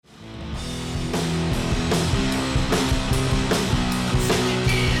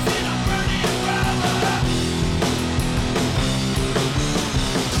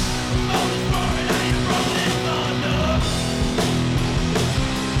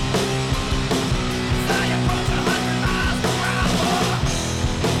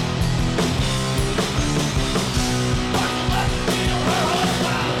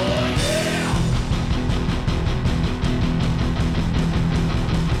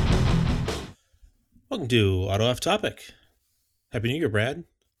Welcome to Auto Off Topic. Happy New Year, Brad.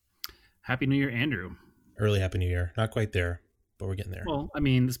 Happy New Year, Andrew. Early Happy New Year. Not quite there, but we're getting there. Well, I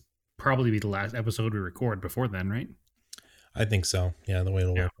mean, this probably be the last episode we record before then, right? I think so. Yeah, the way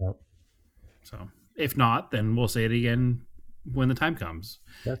it'll work out. So, if not, then we'll say it again when the time comes.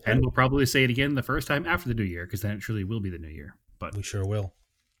 That's And right. we'll probably say it again the first time after the New Year, because then it truly will be the New Year. But We sure will.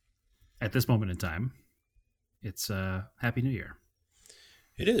 at this moment in time, it's Happy New Year.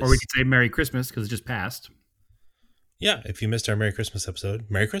 It is. Or we could say Merry Christmas, because it just passed. Yeah, if you missed our Merry Christmas episode,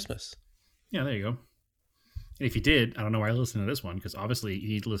 Merry Christmas. Yeah, there you go. And if you did, I don't know why you listened to this one, because obviously you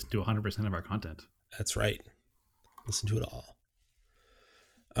need to listen to 100% of our content. That's right. Listen to it all.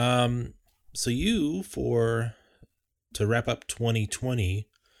 So to wrap up 2020,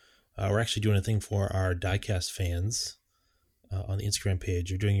 we're actually doing a thing for our diecast fans on the Instagram page.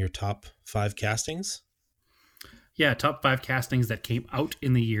 You're doing your top 5 castings. Yeah, top 5 castings that came out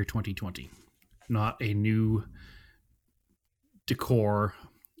in the year 2020. Not a new decor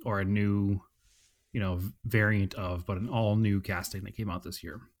or a new, variant of, but an all new casting that came out this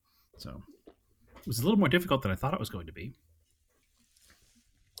year. So it was a little more difficult than I thought it was going to be.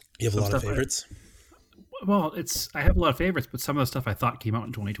 You have Some a lot of stuff favorites. I have a lot of favorites, but some of the stuff I thought came out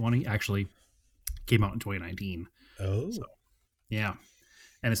in 2020 actually came out in 2019. Oh, So, yeah.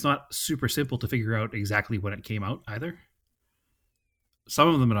 And it's not super simple to figure out exactly when it came out either. Some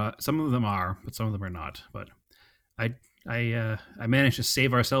of them are, but some of them are not. But I managed to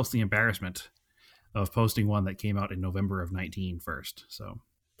save ourselves the embarrassment of posting one that came out in November of 19 first. So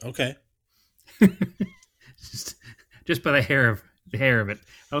okay. just by the hair of it.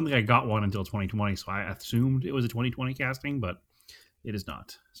 I don't think I got one until 2020, so I assumed it was a 2020 casting, but it is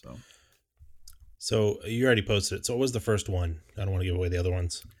not. So you already posted it. So what was the first one? I don't want to give away the other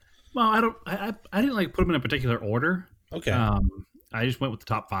ones. Well, I didn't like put them in a particular order. Okay. I just went with the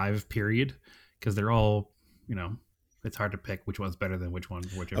top 5 period, because they're all, it's hard to pick which one's better than which one.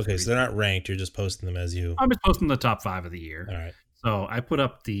 Okay, so they're not ranked. You're just posting them as you. I'm just posting the top 5 of the year. All right. So I put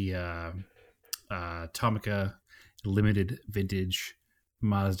up the Tomica Limited Vintage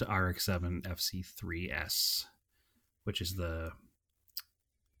Mazda RX-7 FC3S, which is the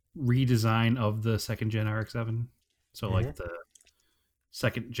redesign of the second gen RX-7. So like the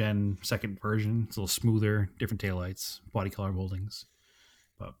second version, it's a little smoother, different taillights, body color moldings,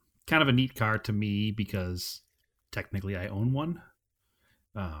 but kind of a neat car to me because technically I own one.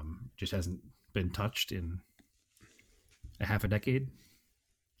 Just hasn't been touched in a half a decade,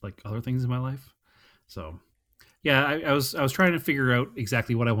 like other things in my life. So yeah, I was trying to figure out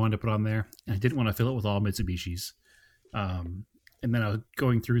exactly what I wanted to put on there, and I didn't want to fill it with all Mitsubishis. And then I was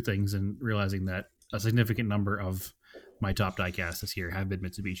going through things and realizing that a significant number of my top diecast this year have been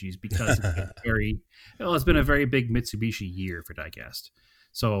Mitsubishis because it's been a very big Mitsubishi year for diecast.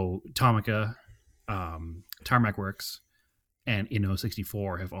 So Tomica, Tarmac Works, and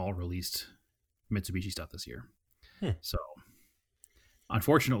Inno64 have all released Mitsubishi stuff this year. So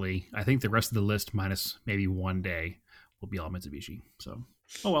unfortunately, I think the rest of the list, minus maybe one day, will be all Mitsubishi. So,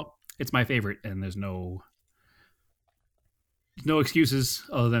 oh well, it's my favorite, and there's no excuses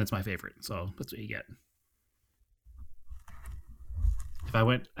other than it's my favorite. So that's what you get. If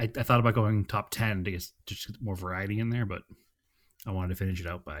I thought about going top 10 to just get more variety in there, but I wanted to finish it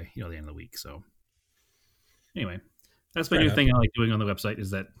out by the end of the week. So anyway, that's my new thing I like doing on the website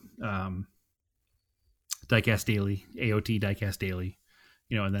is that Diecast Daily, AOT Diecast Daily,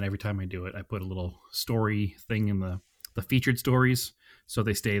 and then every time I do it, I put a little story thing in the featured stories, so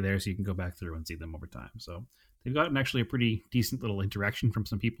they stay there, so you can go back through and see them over time. So they've gotten actually a pretty decent little interaction from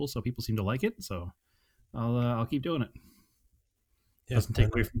some people, so people seem to like it. So I'll keep doing it. Yeah, doesn't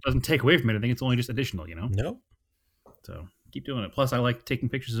take away from anything. It's only just additional, Nope. So keep doing it. Plus, I like taking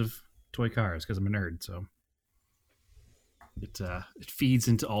pictures of toy cars because I'm a nerd. So it feeds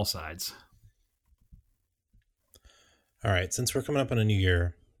into all sides. All right. Since we're coming up on a new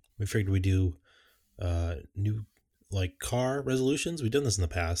year, we figured we'd do new car resolutions. We've done this in the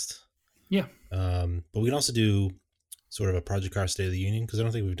past. Yeah. But we can also do sort of a Project Car State of the Union because I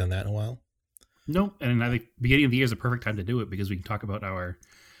don't think we've done that in a while. No, and I think beginning of the year is a perfect time to do it because we can talk about our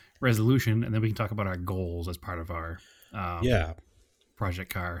resolution and then we can talk about our goals as part of our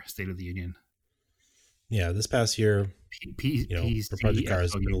Project Car State of the Union. Yeah, this past year, for Project Car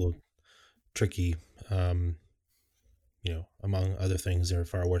has been a little tricky. Among other things, there are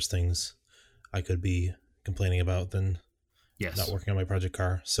far worse things I could be complaining about than not working on my Project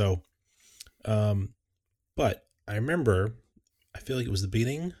Car. So, but I remember, I feel like it was the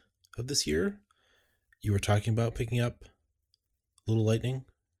beginning of this year, you were talking about picking up Little Lightning.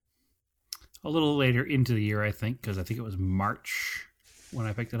 A little later into the year, I think, because I think it was March when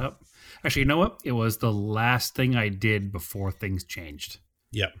I picked it up. Actually, you know what? It was the last thing I did before things changed.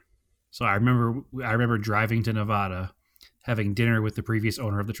 Yep. So I remember driving to Nevada, having dinner with the previous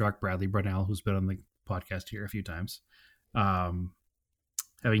owner of the truck, Bradley Brunell, who's been on the podcast here a few times.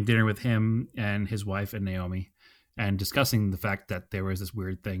 Having dinner with him and his wife and Naomi, and discussing the fact that there was this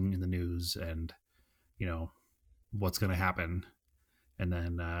weird thing in the news and, what's going to happen. And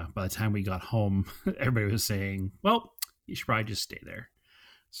then by the time we got home, everybody was saying, well, you should probably just stay there.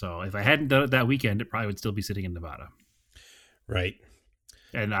 So if I hadn't done it that weekend, it probably would still be sitting in Nevada. Right.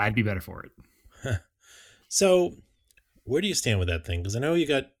 And I'd be better for it. So where do you stand with that thing? Because I know you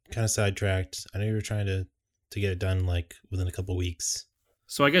got kind of sidetracked. I know you were trying to get it done like within a couple of weeks.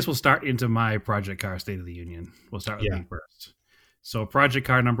 So I guess we'll start into my project car State of the Union. We'll start with me first. So project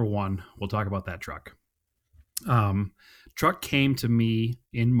car number 1, we'll talk about that truck. Truck came to me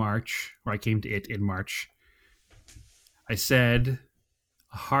in March, or I came to it in March. I said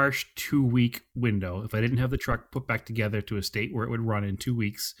a harsh 2-week window. If I didn't have the truck put back together to a state where it would run in 2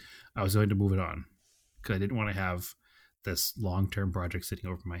 weeks, I was going to move it on because I didn't want to have this long-term project sitting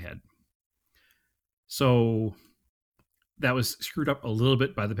over my head. So that was screwed up a little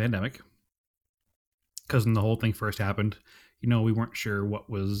bit by the pandemic because when the whole thing first happened, we weren't sure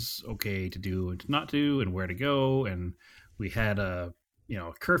what was okay to do and to not do and where to go. And we had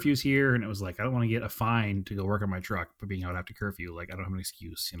curfews here, and it was like, I don't want to get a fine to go work on my truck for being out after curfew. Like, I don't have an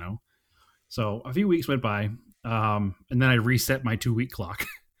excuse, So a few weeks went by, and then I reset my 2-week clock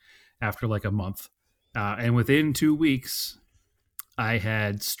after like a month. And within 2 weeks, I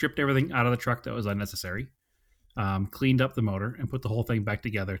had stripped everything out of the truck that was unnecessary, cleaned up the motor, and put the whole thing back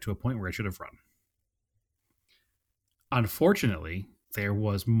together to a point where it should have run. Unfortunately, there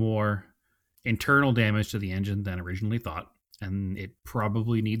was more internal damage to the engine than originally thought, and it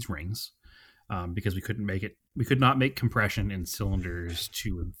probably needs rings because we could not make compression in cylinders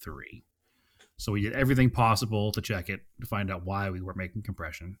 2 and 3. So we did everything possible to check it to find out why we weren't making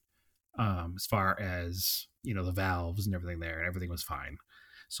compression. As far as the valves and everything there, and everything was fine.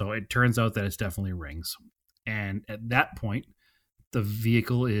 So it turns out that it's definitely rings. And at that point, the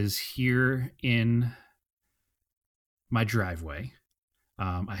vehicle is here in my driveway.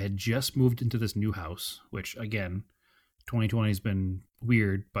 I had just moved into this new house, which again, 2020 has been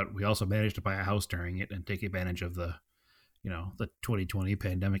weird, but we also managed to buy a house during it and take advantage of the 2020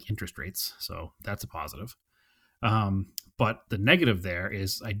 pandemic interest rates. So that's a positive. But the negative there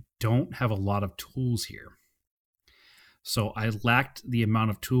is I don't have a lot of tools here. So I lacked the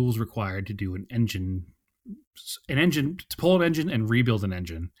amount of tools required to do to pull an engine and rebuild an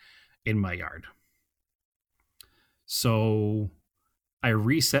engine in my yard. So I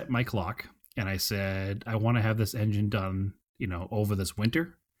reset my clock and I said, I want to have this engine done, over this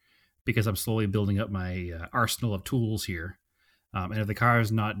winter because I'm slowly building up my arsenal of tools here. And if the car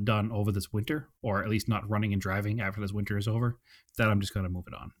is not done over this winter, or at least not running and driving after this winter is over, then I'm just going to move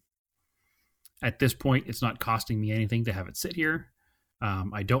it on. At this point, it's not costing me anything to have it sit here.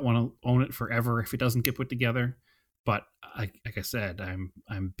 I don't want to own it forever if it doesn't get put together. But like I said,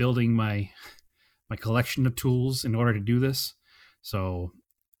 I'm building my collection of tools in order to do this. So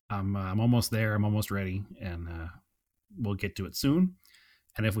I'm almost there. I'm almost ready, and we'll get to it soon.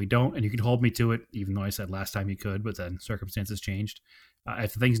 And if we don't, and you can hold me to it, even though I said last time you could, but then circumstances changed.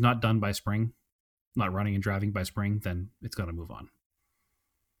 If the thing's not done by spring, not running and driving by spring, then it's going to move on.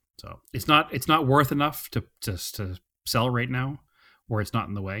 So it's not worth enough to sell right now, or it's not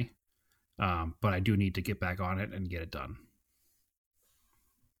in the way. But I do need to get back on it and get it done.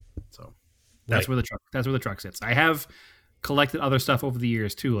 So that's where the truck sits. I have collected other stuff over the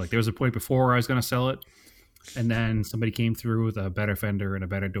years too. Like there was a point before where I was going to sell it, and then somebody came through with a better fender and a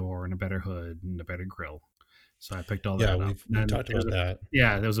better door and a better hood and a better grill. So I picked all that up. Yeah, we've talked about that.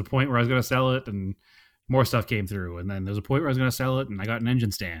 Yeah, there was a point where I was going to sell it, and more stuff came through. And then there was a point where I was going to sell it, and I got an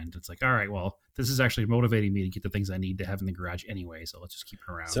engine stand. It's like, all right, well, this is actually motivating me to get the things I need to have in the garage anyway. So let's just keep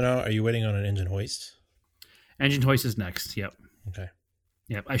it around. So now, are you waiting on an engine hoist? Engine hoist is next. Yep. Okay.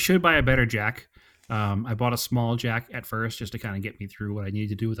 Yep. I should buy a better jack. I bought a small jack at first just to kind of get me through what I needed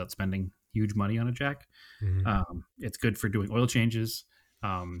to do without spending huge money on a jack. Mm-hmm. It's good for doing oil changes.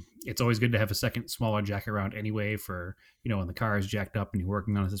 It's always good to have a second smaller jack around anyway for, when the car is jacked up and you're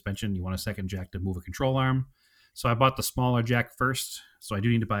working on a suspension, you want a second jack to move a control arm. So I bought the smaller jack first. So I do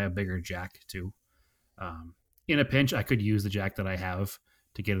need to buy a bigger jack too. In a pinch, I could use the jack that I have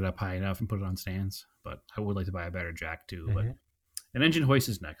to get it up high enough and put it on stands, but I would like to buy a better jack too. Mm-hmm. But an engine hoist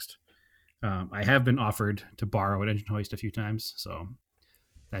is next. I have been offered to borrow an engine hoist a few times, so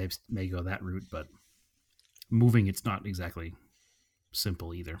I may go that route, but moving, it's not exactly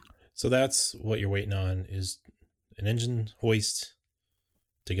simple either. So that's what you're waiting on, is an engine hoist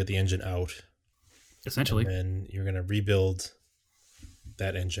to get the engine out. Essentially. And then you're going to rebuild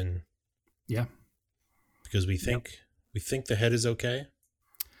that engine. Yeah. Because we think the head is okay.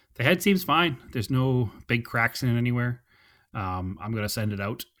 The head seems fine. There's no big cracks in it anywhere. I'm going to send it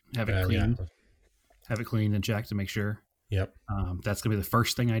out, have it cleaned. Yeah. Have it cleaned and checked to make sure. Yep. That's going to be the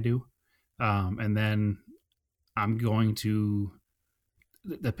first thing I do. And then I'm going to...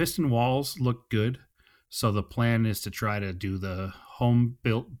 The piston walls look good. So the plan is to try to do the home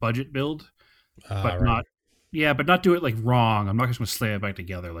built budget build. But right. not do it like wrong. I'm not just going to slam it back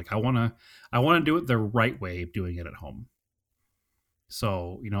together. Like I want to do it the right way of doing it at home.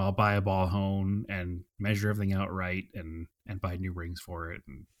 So, I'll buy a ball hone and measure everything out right and buy new rings for it.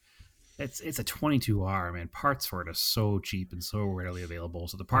 And it's a 22R, man. Parts for it are so cheap and so readily available.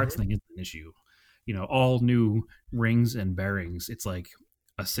 So the parts thing isn't an issue. All new rings and bearings, it's like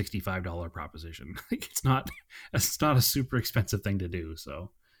a $65 proposition. It's not a super expensive thing to do.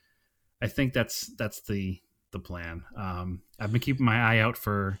 So I think that's the plan. I've been keeping my eye out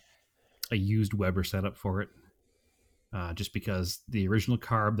for a used Weber setup for it, just because the original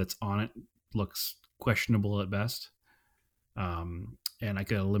carb that's on it looks questionable at best, and I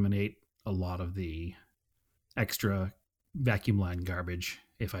could eliminate a lot of the extra vacuum line garbage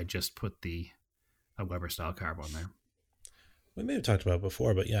if I just put a Weber style carb on there. We may have talked about it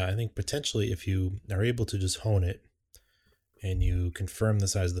before, but yeah, I think potentially if you are able to just hone it and you confirm the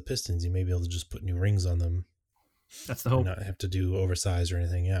size of the pistons, you may be able to just put new rings on them. That's the hope. And not have to do oversize or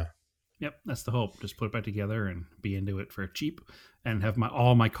anything. Yeah. Yep, that's the hope. Just put it back together and be into it for cheap, and have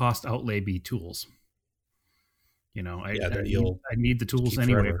all my cost outlay be tools. I need the tools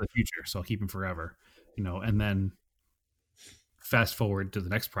anyway forever. For the future, so I'll keep them forever. And then fast forward to the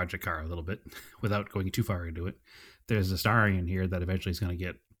next project car a little bit, without going too far into it. There's a Starion here that eventually is going to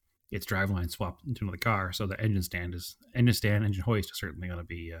get its driveline swapped into another car, so the engine hoist is certainly going to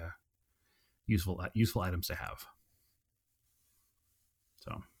be useful items to have.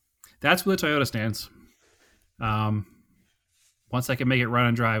 So that's where the Toyota stands. Once I can make it run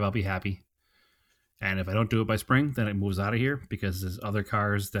and drive, I'll be happy. And if I don't do it by spring, then it moves out of here, because there's other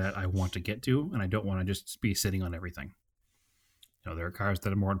cars that I want to get to, and I don't want to just be sitting on everything. There are cars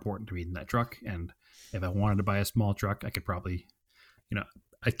that are more important to me than that truck. And if I wanted to buy a small truck, I could probably,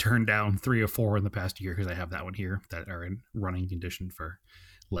 I turned down 3 or 4 in the past year because I have that one here that are in running condition for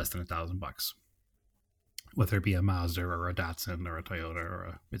less than $1,000, whether it be a Mazda or a Datsun or a Toyota or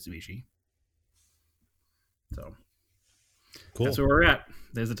a Mitsubishi. So cool. That's where we're at.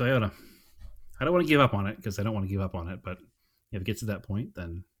 There's the Toyota. I don't want to give up on it, because I don't want to give up on it. But if it gets to that point,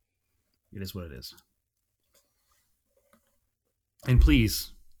 then it is what it is. And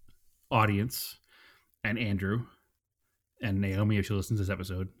please, audience, and Andrew, and Naomi, if she listens to this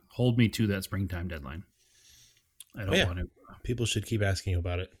episode, hold me to that springtime deadline. I don't want to. People should keep asking you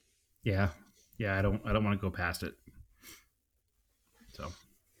about it. Yeah. I don't want to go past it. So,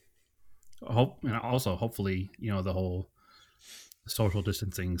 hopefully, the whole social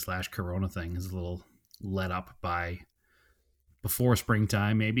distancing / Corona thing is a little let up by before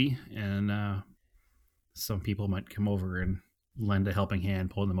springtime, maybe, and some people might come over and lend a helping hand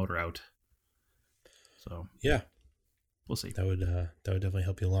pulling the motor out. So yeah, we'll see. That would definitely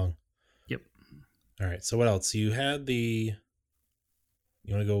help you along. Yep. All right. So what else? You had you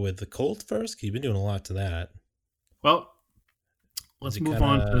want to go with the Colt first? You've been doing a lot to that. Well, let's move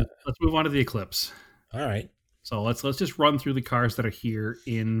on to the Eclipse. All right. So let's just run through the cars that are here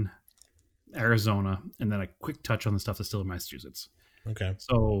in Arizona, and then a quick touch on the stuff that's still in Massachusetts. Okay.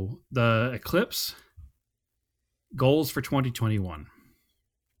 So the Eclipse goals for 2021.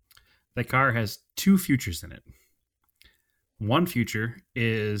 That car has 2 features in it. One feature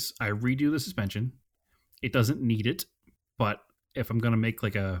is I redo the suspension. It doesn't need it, but if I'm going to make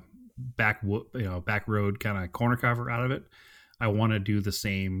like a back road kind of corner cover out of it, I want to do the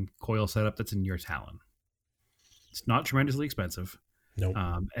same coil setup that's in your Talon. It's not tremendously expensive. Nope.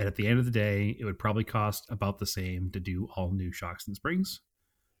 And at the end of the day, it would probably cost about the same to do all new shocks and springs.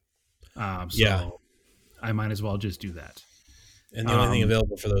 So I might as well just do that. And the only thing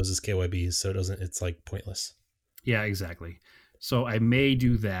available for those is KYBs, so it's like pointless. Yeah, exactly. So I may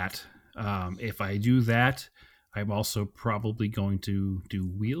do that. If I do that, I'm also probably going to do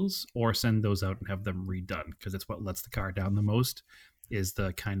wheels or send those out and have them redone, because it's what lets the car down the most, is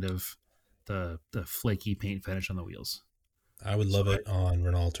the kind of the flaky paint finish on the wheels. I would love it on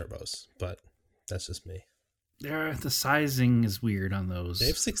Renault turbos, but that's just me. The sizing is weird on those. They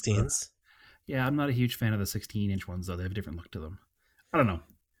have 16s. Yeah, I'm not a huge fan of the 16-inch ones, though. They have a different look to them. I don't know.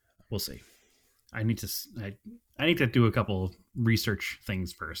 We'll see. I need to do a couple research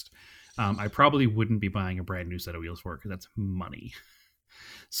things first. I probably wouldn't be buying a brand new set of wheels for it, because that's money.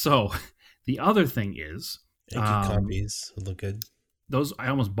 So the other thing is, And good copies would look good. those I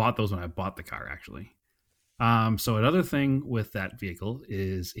almost bought those when I bought the car, actually. So another thing with that vehicle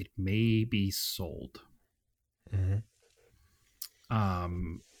is it may be sold. Mm-hmm. I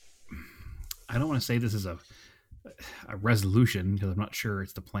don't want to say this is a resolution because I'm not sure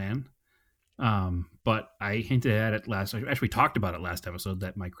it's the plan. But I hinted at it last. I actually talked about it last episode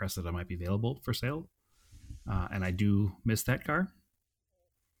that my Cressida might be available for sale, and I do miss that car.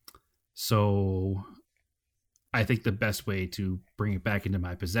 So I think the best way to bring it back into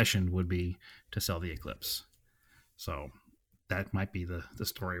my possession would be to sell the Eclipse. So that might be the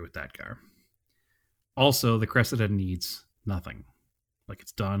story with that car. Also, the Cressida needs nothing. Like,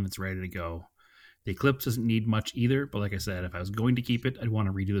 it's done, it's ready to go. The Eclipse doesn't need much either, but like I said, if I was going to keep it, I'd want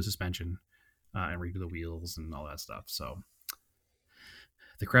to redo the suspension and redo the wheels and all that stuff. So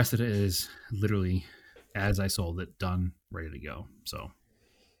the Cressida is literally, as I sold it, done, ready to go. So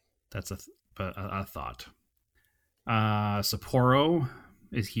that's a thought. Sapporo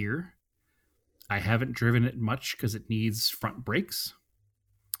is here. I haven't driven it much because it needs front brakes.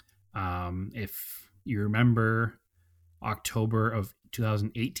 If you remember October of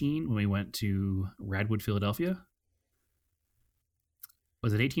 2018 when we went to Radwood, Philadelphia.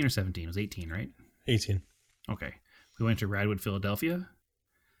 Was it 18 or 17? It was 18, right? 18. Okay. We went to Radwood, Philadelphia.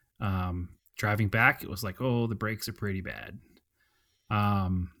 Driving back, it was like, oh, the brakes are pretty bad.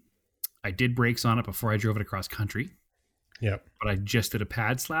 I did brakes on it before I drove it across country. Yep. But I just did a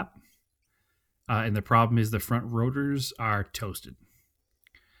pad slap. And the problem is the front rotors are toasted.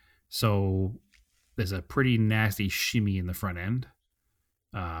 So there's a pretty nasty shimmy in the front end.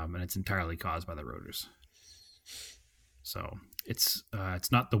 And it's entirely caused by the rotors. So it's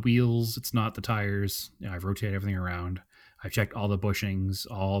not the wheels, it's not the tires. I've rotated everything around. I've checked all the bushings,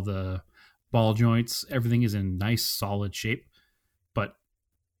 all the ball joints. Everything is in nice, solid shape. But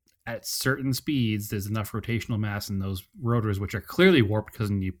at certain speeds, there's enough rotational mass in those rotors, which are clearly warped because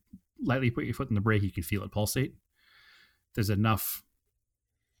when you lightly put your foot in the brake, you can feel it pulsate. There's enough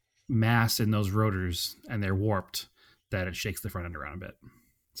mass in those rotors, and they're warped, that it shakes the front end around a bit.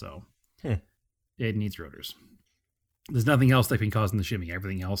 So it needs rotors. There's nothing else that's been causing the shimmy.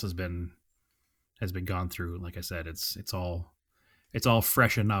 Everything else has been gone through. Like I said, it's all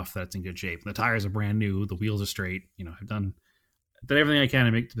fresh enough that it's in good shape. The tires are brand new. The wheels are straight. I've done everything I can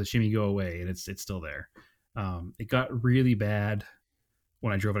to make the shimmy go away, and it's still there. It got really bad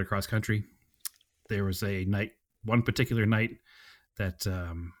when I drove it across country. There was one particular night that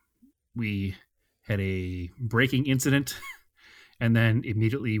we had a braking incident, and then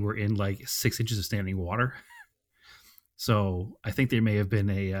immediately we're in like 6 inches of standing water. So I think there may have been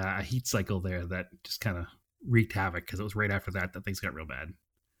a heat cycle there that just kind of wreaked havoc because it was right after that things got real bad.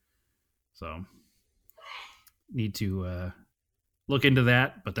 So need to look into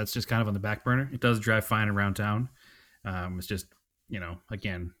that, but that's just kind of on the back burner. It does drive fine around town. It's just,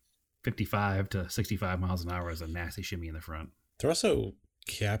 again, 55 to 65 miles an hour is a nasty shimmy in the front. They're also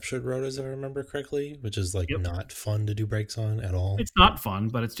captured rotors, if I remember correctly, which is like not fun to do brakes on at all. It's not fun,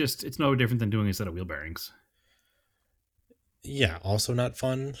 but it's no different than doing a set of wheel bearings. Yeah, also not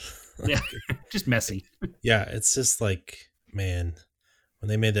fun. Yeah, just messy. Yeah, it's just like, man, when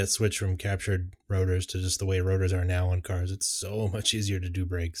they made that switch from captured rotors to just the way rotors are now on cars, it's so much easier to do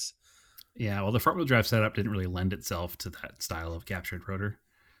brakes. Yeah, well, the front-wheel drive setup didn't really lend itself to that style of captured rotor.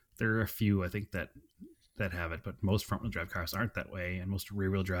 There are a few, I think, that have it, but most front-wheel drive cars aren't that way, and most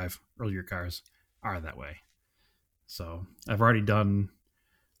rear-wheel drive earlier cars are that way. So I've already done...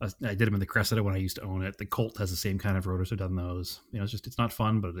 I did them in the Cressida when I used to own it. The Colt has the same kind of rotors. I've done those. It's not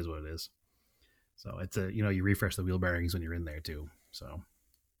fun, but it is what it is. So it's you refresh the wheel bearings when you're in there too. So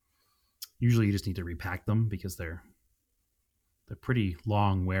usually you just need to repack them because they're pretty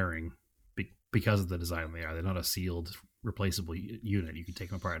long wearing because of the design they are. They're not a sealed replaceable unit. You can take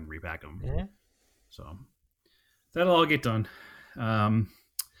them apart and repack them. Mm-hmm. So that'll all get done.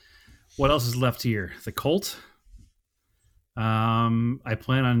 What else is left here? The Colt. I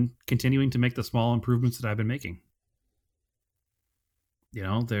plan on continuing to make the small improvements that I've been making.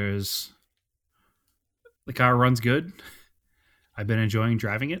 There's the car runs good. I've been enjoying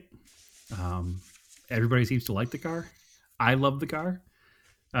driving it. Everybody seems to like the car. I love the car.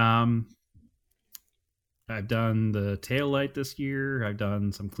 I've done the tail light this year. I've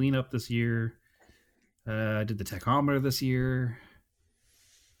done some cleanup this year. I did the tachometer this year.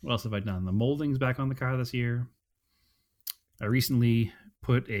 What else have I done? The molding's back on the car this year. I recently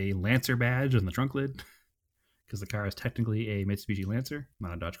put a Lancer badge on the trunk lid because the car is technically a Mitsubishi Lancer,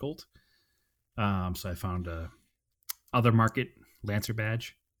 not a Dodge Colt. So I found a other market Lancer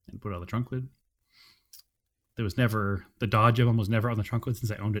badge and put it on the trunk lid. the Dodge of them was never on the trunk lid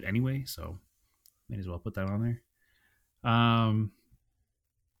since I owned it anyway, so may as well put that on there.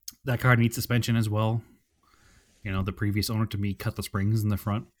 That car needs suspension as well. The previous owner to me cut the springs in the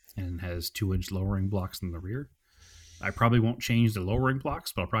front and has 2-inch lowering blocks in the rear. I probably won't change the lowering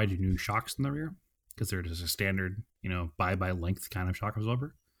blocks, but I'll probably do new shocks in the rear because they're just a standard, by length kind of shock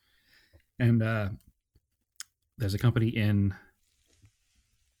absorber. And there's a company in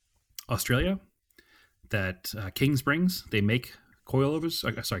Australia that King Springs, they make coils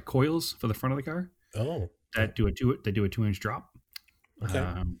for the front of the car. Oh, that do a 2-inch drop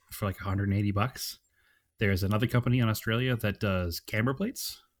for like $180. There's another company in Australia that does camber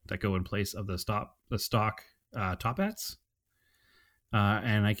plates that go in place of the stock top hats.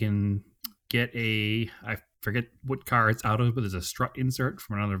 And I can get I forget what car it's out of, but there's a strut insert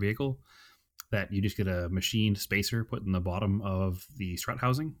from another vehicle that you just get a machined spacer put in the bottom of the strut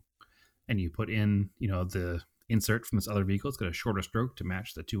housing. And you put in, the insert from this other vehicle. It's got a shorter stroke to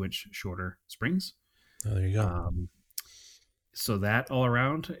match the 2-inch shorter springs. Oh, there you go. So that all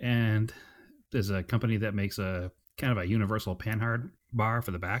around. And there's a company that makes a kind of a universal panhard bar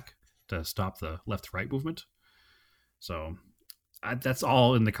for the back to stop the left-right movement. So that's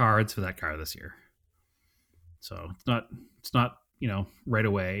all in the cards for that car this year. So it's not right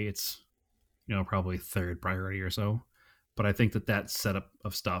away. It's probably third priority or so. But I think that setup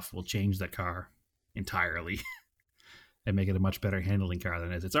of stuff will change that car entirely and make it a much better handling car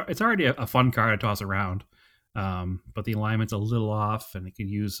than it is. It's already a fun car to toss around, but the alignment's a little off, and it could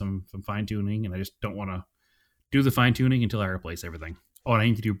use some fine tuning. And I just don't want to do the fine tuning until I replace everything. Oh, and I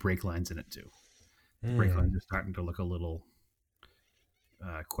need to do brake lines in it too. Brake lines are starting to look a little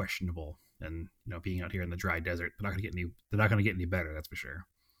questionable, and being out here in the dry desert, they're not going to get any better. That's for sure.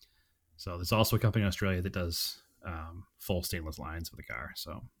 So there's also a company in Australia that does full stainless lines for the car,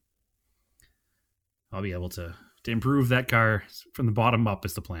 so I'll be able to improve that car from the bottom up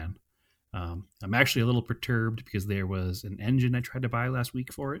is the plan. I'm actually a little perturbed because there was an engine I tried to buy last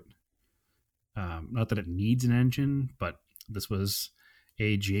week for it. Not that it needs an engine, but this was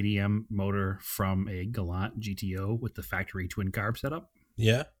a JDM motor from a Galant GTO with the factory twin carb setup.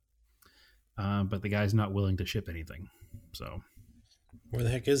 Yeah. But the guy's not willing to ship anything. So where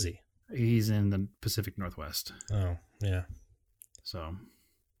the heck is he? He's in the Pacific Northwest. Oh, yeah. So,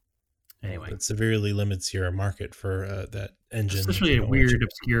 anyway. It severely limits your market for that engine. Especially a weird,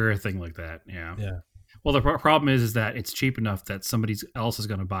 obscure thing like that. Yeah. Yeah. Well, the problem is that it's cheap enough that somebody else is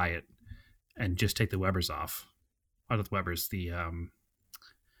going to buy it and just take the Webers off. Not the Webers, the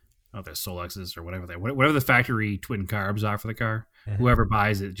Solexes or whatever the factory twin carbs are for the car. Mm-hmm. Whoever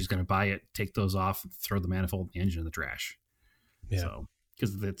buys it is just going to buy it, take those off, throw the manifold and the engine in the trash. Yeah. So,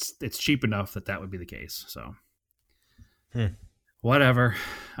 because it's cheap enough that would be the case. So, whatever.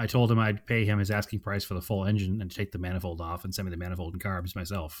 I told him I'd pay him his asking price for the full engine and take the manifold off and send me the manifold and carbs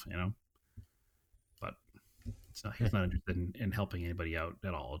myself, But he's not interested in helping anybody out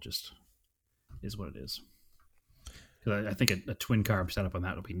at all. It just is what it is. Because I think a twin carb setup on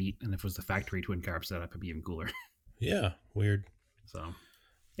that would be neat. And if it was the factory twin carb setup, it'd be even cooler. Yeah, weird. So,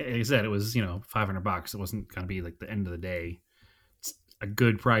 like I said, it was, $500. It wasn't going to be like the end of the day. A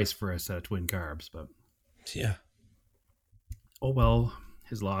good price for a set of twin carbs, but yeah. Oh well,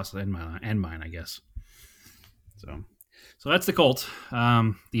 his loss and mine, I guess. So that's the Colt.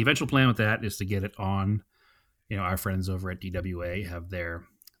 The eventual plan with that is to get it on. Our friends over at DWA have their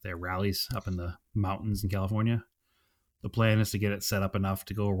rallies up in the mountains in California. The plan is to get it set up enough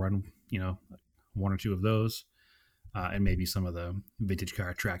to go run, one or two of those, and maybe some of the vintage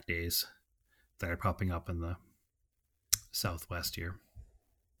car track days that are popping up in the Southwest here.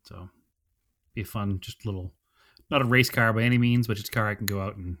 So be a fun, just little, not a race car by any means, but just a car I can go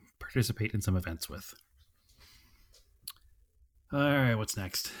out and participate in some events with. All right, what's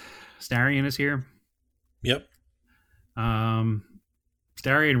next? Starion is here. Yep.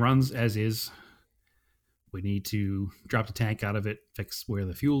 Starion runs as is. We need to drop the tank out of it, fix where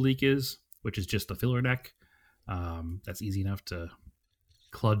the fuel leak is, which is just the filler neck. That's easy enough to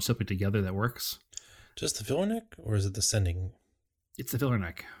kludge something together that works. Just the filler neck, or is it the sending? It's the filler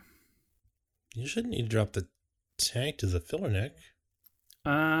neck. You shouldn't need to drop the tank to the filler neck.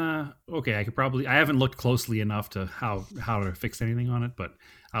 Okay, I haven't looked closely enough to how to fix anything on it, but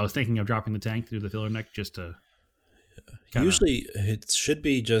I was thinking of dropping the tank through the filler neck just to Usually it should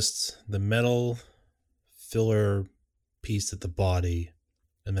be just the metal filler piece at the body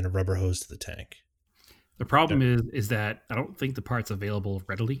and then a rubber hose to the tank. The problem is that I don't think the part's available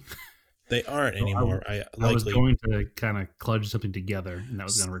readily. They aren't anymore. I was going to kind of kludge something together, and that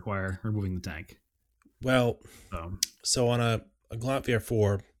was going to require removing the tank. Well, so on a Galant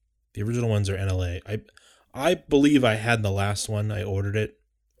VR4, the original ones are NLA. I believe I had the last one. I ordered it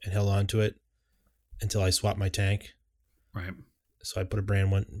and held on to it until I swapped my tank. Right. So I put a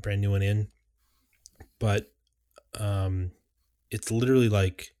brand new one in. But it's literally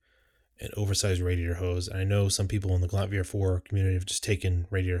like an oversized radiator hose. And I know some people in the Galant VR4 community have just taken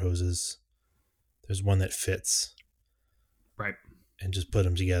radiator hoses. There's one that fits. Right. And just put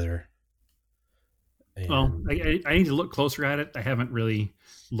them together. And well, I need to look closer at it. I haven't really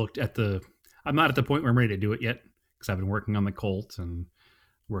looked at I'm not at the point where I'm ready to do it yet because I've been working on the Colt and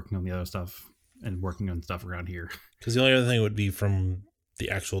working on the other stuff and working on stuff around here. Because the only other thing would be from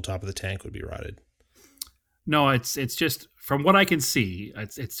the actual top of the tank would be rotted. No, it's just from what I can see,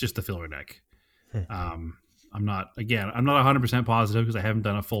 it's just the filler neck. I'm not 100% positive because I haven't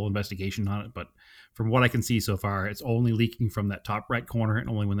done a full investigation on it, but from what I can see so far, it's only leaking from that top right corner and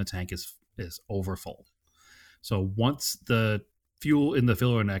only when the tank is over full. So once the fuel in the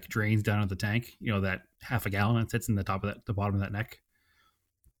filler neck drains down at the tank, that half a gallon that sits in the bottom of that neck,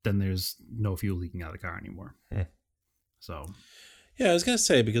 then there's no fuel leaking out of the car anymore. So yeah, I was gonna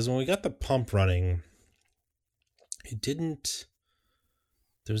say, because when we got the pump running, there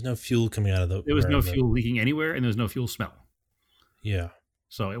was no fuel coming out of there was no fuel leaking anywhere, and there was no fuel smell. Yeah.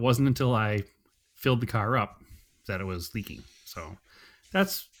 So it wasn't until I filled the car up that it was leaking. So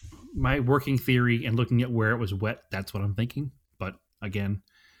that's my working theory, and looking at where it was wet, that's what I'm thinking. But again,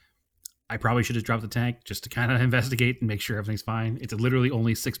 I probably should have dropped the tank just to kind of investigate and make sure everything's fine. It's literally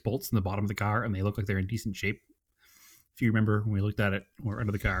only 6 bolts in the bottom of the car, and they look like they're in decent shape. If you remember when we looked at it, we're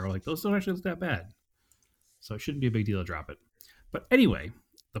under the car, we're like, those don't actually look that bad. So it shouldn't be a big deal to drop it. But anyway,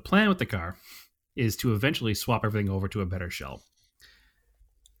 the plan with the car is to eventually swap everything over to a better shell.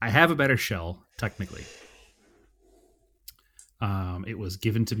 I have a better shell, technically. It was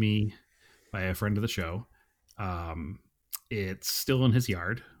given to me by a friend of the show. It's still in his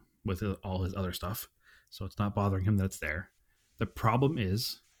yard with all his other stuff, so it's not bothering him that it's there. The problem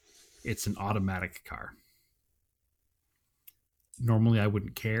is it's an automatic car. Normally I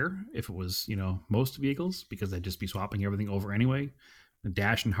wouldn't care if it was, most vehicles, because I'd just be swapping everything over anyway, the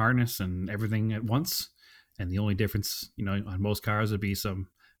dash and harness and everything at once. And the only difference, on most cars would be some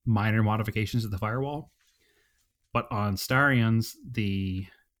minor modifications to the firewall. But on Starion's, the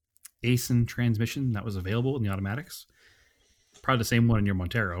Aisin transmission that was available in the automatics, probably the same one in your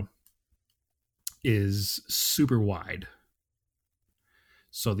Montero, is super wide.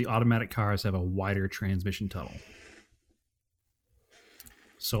 So the automatic cars have a wider transmission tunnel.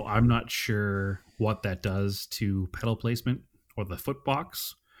 So I'm not sure what that does to pedal placement or the foot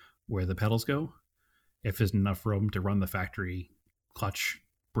box where the pedals go. If there's enough room to run the factory clutch,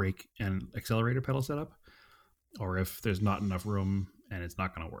 brake, and accelerator pedal setup, or if there's not enough room and it's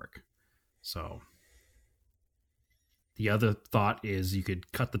not going to work. So the other thought is you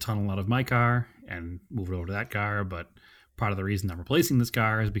could cut the tunnel out of my car and move it over to that car, but part of the reason I'm replacing this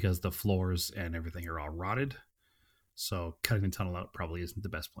car is because the floors and everything are all rotted. So cutting the tunnel out probably isn't the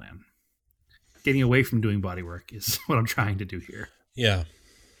best plan. Getting away from doing body work is what I'm trying to do here. Yeah.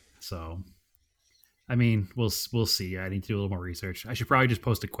 So, I mean, we'll see. I need to do a little more research. I should probably just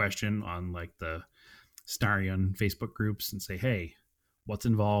post a question on like the Starion Facebook groups and say, hey, what's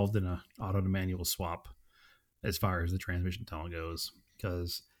involved in a auto to manual swap as far as the transmission tunnel goes?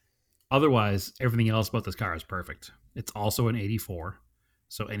 Because otherwise, everything else about this car is perfect. It's also an 84.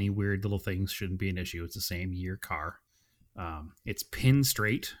 So any weird little things shouldn't be an issue. It's the same year car. It's pin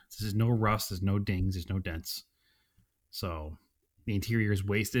straight. There's no rust. There's no dings. There's no dents. So the interior is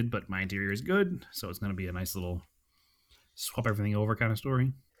wasted, but my interior is good. So it's going to be a nice little swap everything over kind of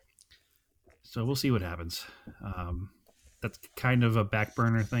story. So we'll see what happens. That's kind of a back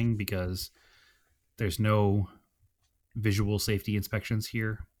burner thing because there's no visual safety inspections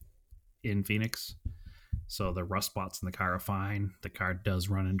here in Phoenix. So the rust spots in the car are fine. The car does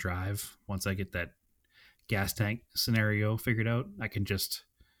run and drive. Once I get that gas tank scenario figured out, I can just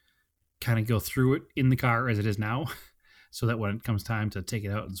kind of go through it in the car as it is now, so that when it comes time to take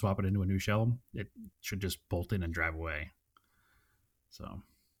it out and swap it into a new shell, it should just bolt in and drive away. So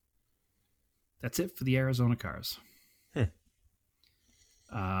that's it for the Arizona cars.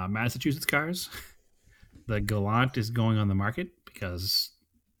 Massachusetts cars. The Galant is going on the market because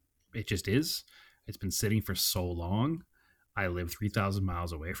it just is. It's been sitting for so long. I live 3,000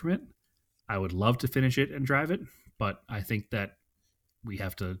 miles away from it. I would love to finish it and drive it, but I think that we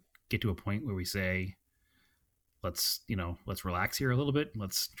have to get to a point where we say, let's relax here a little bit.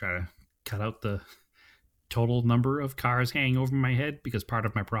 Let's try to cut out the total number of cars hanging over my head, because part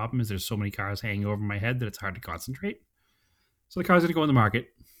of my problem is there's so many cars hanging over my head that it's hard to concentrate. So the car's going to go in the market.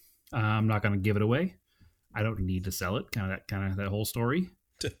 I'm not going to give it away. I don't need to sell it. Kind of that whole story.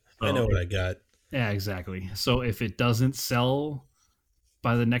 I know what I got. Yeah, exactly. So if it doesn't sell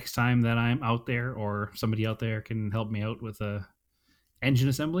by the next time that I'm out there, or somebody out there can help me out with a engine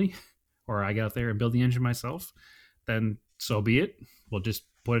assembly, or I get out there and build the engine myself, then so be it. We'll just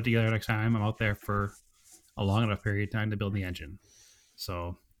put it together next time I'm out there for a long enough period of time to build the engine.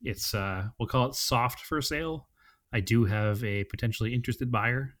 So it's we'll call it soft for sale. I do have a potentially interested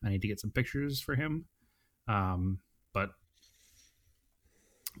buyer. I need to get some pictures for him, but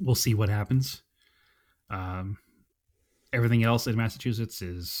we'll see what happens. Everything else in Massachusetts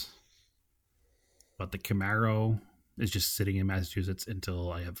is, but the Camaro is just sitting in Massachusetts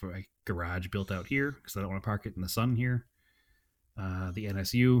until I have a garage built out here because I don't want to park it in the sun here. The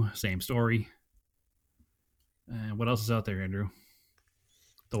NSU, same story. What else is out there, Andrew?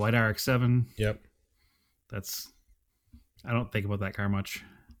 The white RX-7. Yep. I don't think about that car much.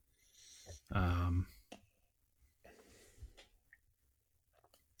 I'm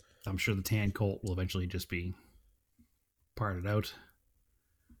sure the tan Colt will eventually just be parted out,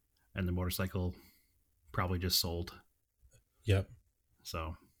 and the motorcycle probably just sold. Yep.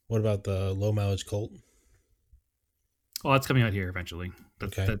 So, what about the low mileage Colt? Oh, that's coming out here eventually.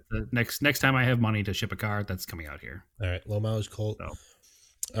 Okay. The next time I have money to ship a car, that's coming out here. All right, low mileage Colt.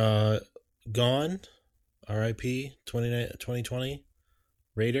 So. Gone. R.I.P. 2020.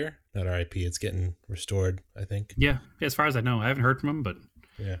 Raider. Not R.I.P. It's getting restored, I think. Yeah, as far as I know, I haven't heard from him, but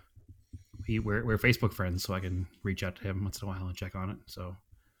yeah, we're Facebook friends, so I can reach out to him once in a while and check on it. So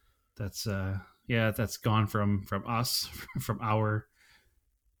that's that's gone from us, from our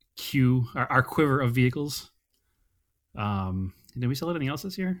queue, our quiver of vehicles. Did we sell anything else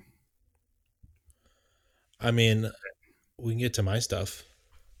this year? I mean, we can get to my stuff.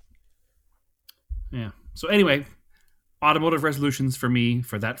 Yeah. So anyway, automotive resolutions for me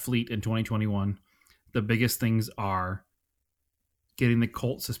for that fleet in 2021. The biggest things are getting the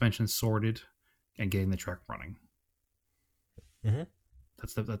Colt suspension sorted and getting the truck running. Mm-hmm.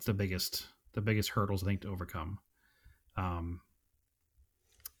 That's the biggest hurdles I think to overcome. And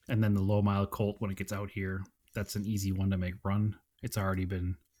then the low mile Colt, when it gets out here, that's an easy one to make run. It's already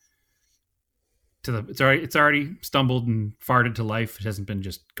been it's already stumbled and farted to life. It hasn't been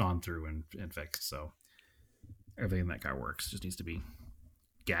just gone through and fixed. So everything in that car works. Just needs to be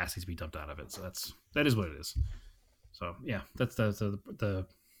gas needs to be dumped out of it. So that is what it is. So yeah, that's the what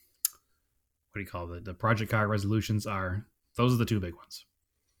do you call it? The project car resolutions are those are the two big ones.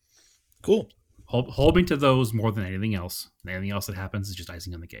 Cool. Hold me to those more than anything else. And anything else that happens is just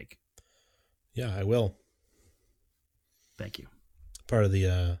icing on the cake. Yeah, I will. Thank you.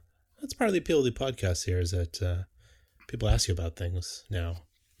 That's part of the appeal of the podcast here is that people ask you about things now.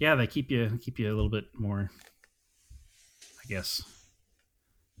 Yeah, they keep you a little bit more, I guess,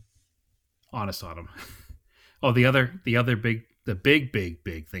 honest on them. Oh, the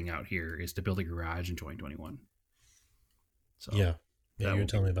big thing out here is to build a garage in 2021. So yeah, you were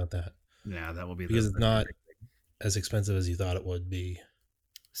telling me about that. Yeah, that will be because it's not as expensive as you thought it would be.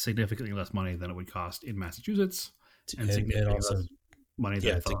 Significantly less money than it would cost in Massachusetts, and also less money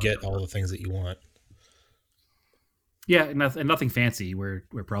to get all the things that you want. Yeah, and nothing fancy. We're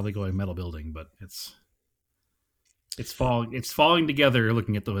probably going metal building, but it's falling together.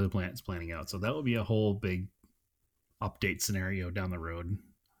 Looking at the way the plant's planning out, so that will be a whole big update scenario down the road,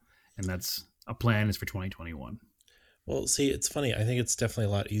 and that's a plan is for 2021. Well, see, it's funny. I think it's definitely a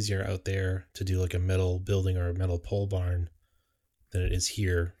lot easier out there to do like a metal building or a metal pole barn than it is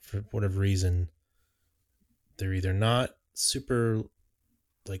here. For whatever reason, they're either not super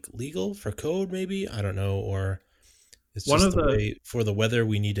like legal for code, maybe, I don't know, or it's just the way for the weather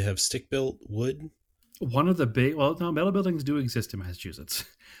we need to have stick built wood. One of the big metal buildings do exist in Massachusetts.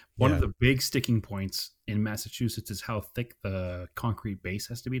 One of the big sticking points in Massachusetts is how thick the concrete base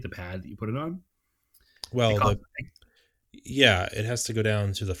has to be, the pad that you put it on. Well, it has to go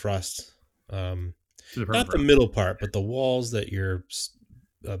down to the frost. Not the middle part, but the walls that your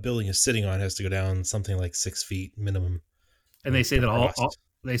building is sitting on has to go down something like 6 feet minimum. And they say that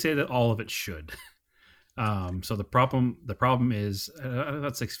all of it should. So the problem is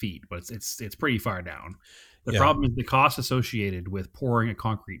not 6 feet, but it's pretty far down. The problem is the cost associated with pouring a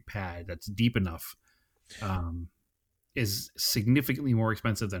concrete pad that's deep enough is significantly more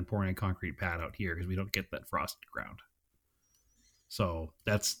expensive than pouring a concrete pad out here because we don't get that frosted ground. So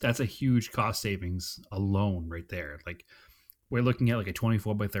that's a huge cost savings alone right there. Like we're looking at like a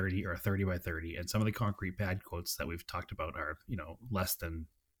 24 by 30 or a 30 by 30, and some of the concrete pad quotes that we've talked about are less than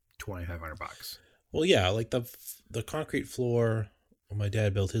 $2,500. Well, yeah, like the concrete floor when my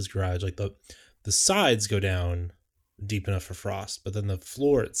dad built his garage, like the sides go down deep enough for frost, but then the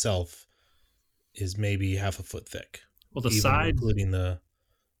floor itself is maybe half a foot thick. Well, the sides, including the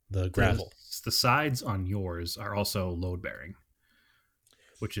the gravel. The sides on yours are also load bearing,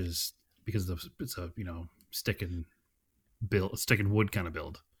 which is because it's a stick and wood kind of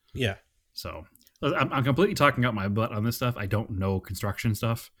build. Yeah. So I'm completely talking out my butt on this stuff. I don't know construction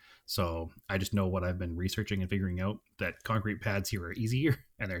stuff, so I just know what I've been researching and figuring out, that concrete pads here are easier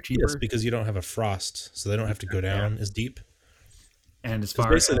and they're cheaper. Yes, because you don't have a frost, so they don't have to go down as deep. And as far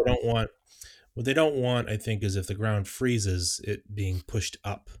basically, what they don't want, I think, is if the ground freezes, it being pushed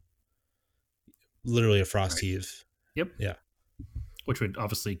up. Literally a frost heave. Yep. Yeah. Which would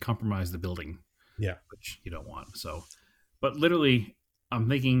obviously compromise the building. Yeah. Which you don't want. So, but literally, I'm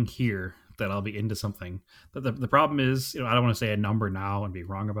thinking here that I'll be into something. But the problem is, I don't want to say a number now and be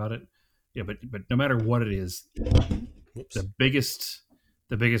wrong about it. But no matter what it is, the biggest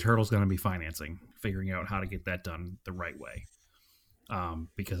hurdle is going to be financing, figuring out how to get that done the right way.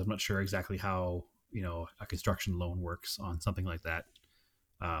 Because I'm not sure exactly how a construction loan works on something like that.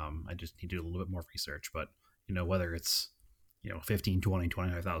 I just need to do a little bit more research. But whether it's $15,000, $20,000,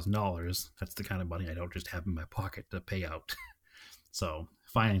 $25,000, that's the kind of money I don't just have in my pocket to pay out. So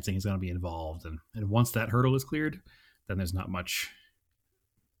financing is going to be involved, and once that hurdle is cleared, then there's not much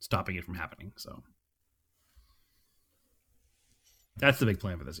stopping it from happening. So that's the big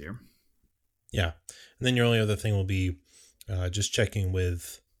plan for this year. Yeah, and then your only other thing will be just checking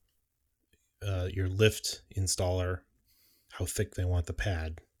with your lift installer how thick they want the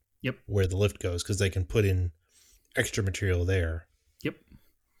pad. Yep. Where the lift goes, because they can put in extra material there. Yep.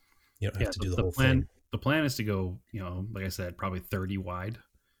 You don't have to do the whole thing. The plan is to go, like I said, probably 30 wide.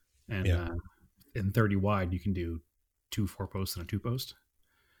 And in 30 wide, you can do 2 4-posts and a 2-post.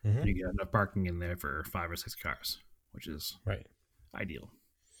 Mm-hmm. You get enough parking in there for 5 or 6 cars, which is ideal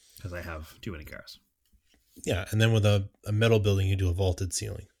because I have too many cars. Yeah, and then with a metal building, you do a vaulted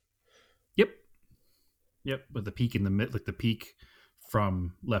ceiling. Yep, with the peak in the mid, like the peak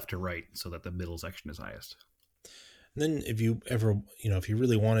from left to right, so that the middle section is highest. And then if you ever, if you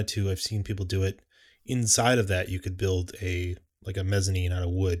really wanted to, I've seen people do it. Inside of that, you could build a mezzanine out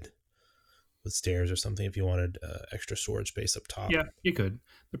of wood with stairs or something if you wanted extra storage space up top. Yeah, you could.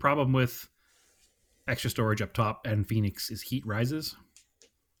 The problem with extra storage up top and Phoenix is heat rises.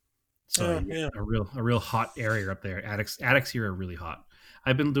 So a real hot area up there. Attics here are really hot.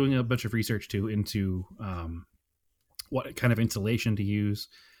 I've been doing a bunch of research too into what kind of insulation to use,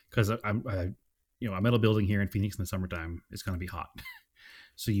 because a metal building here in Phoenix in the summertime is going to be hot.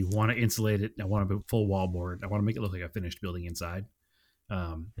 So you want to insulate it. I want to put full wall board. I want to make it look like a finished building inside.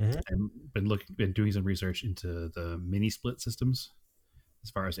 And been doing some research into the mini split systems as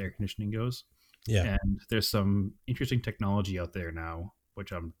far as air conditioning goes. Yeah, and there's some interesting technology out there now,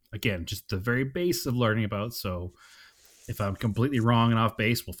 which I'm just the very base of learning about. So if I'm completely wrong and off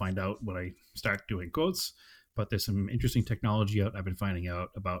base, we'll find out when I start doing quotes. But there's some interesting technology I've been finding out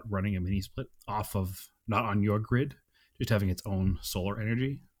about running a mini split off of, not on your grid, just having its own solar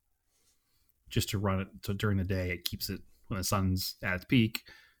energy, just to run it. So during the day, it keeps it, when the sun's at its peak,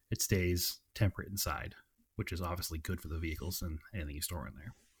 it stays temperate inside, which is obviously good for the vehicles and anything you store in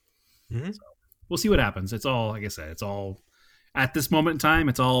there. Mm-hmm. So we'll see what happens. It's all, like I said, it's all, at this moment in time,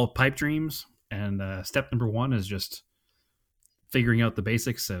 it's all pipe dreams. And step number 1 is just figuring out the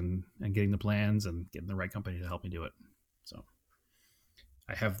basics and getting the plans and getting the right company to help me do it. So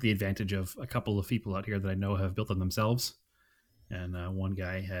I have the advantage of a couple of people out here that I know have built them themselves. And one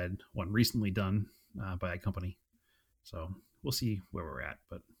guy had one recently done by a company. So we'll see where we're at,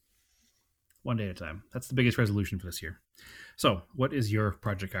 but one day at a time. That's the biggest resolution for this year. So what is your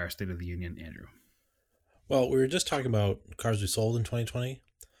Project Car State of the Union, Andrew? Well, we were just talking about cars we sold in 2020.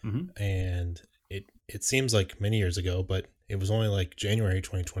 Mm-hmm. And it seems like many years ago, but it was only like January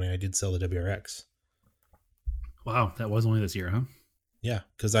 2020 I did sell the WRX. Wow, that was only this year, huh? Yeah,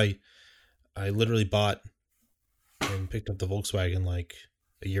 because I literally bought and picked up the Volkswagen like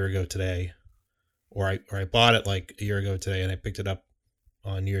a year ago today, or I bought it like a year ago today, and I picked it up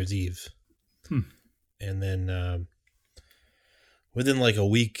on New Year's Eve, and then within like a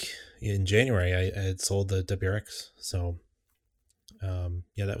week in January, I had sold the WRX. So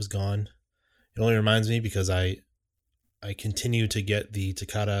that was gone. It only reminds me because I continue to get the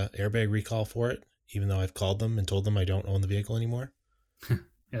Takata airbag recall for it, even though I've called them and told them I don't own the vehicle anymore. Yeah,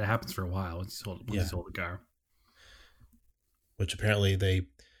 that happens for a while once you sold the car. Which apparently the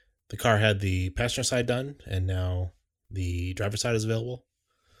car had the passenger side done, and now the driver's side is available.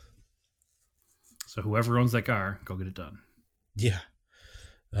 So whoever owns that car, go get it done. Yeah.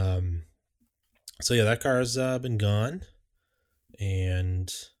 So yeah, that car's been gone, and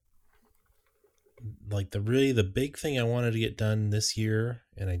like the big thing I wanted to get done this year,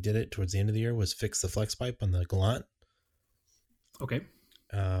 and I did it towards the end of the year, was fix the flex pipe on the Galant. Okay.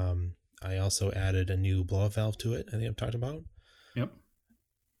 I also added a new blow-off valve to it. I think I've talked about. Yep.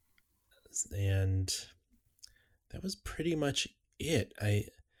 And that was pretty much it. I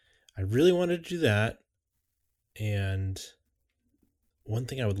really wanted to do that. And one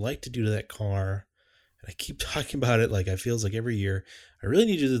thing I would like to do to that car, and I keep talking about it like I feels like every year, I really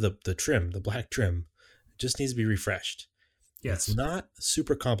need to do the trim, the black trim. It just needs to be refreshed. Yes. It's not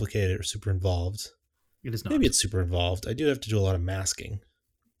super complicated or super involved. It is not. Maybe it's super involved. I do have to do a lot of masking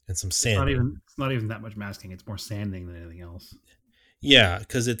and some sanding. It's not even that much masking. It's more sanding than anything else. Yeah,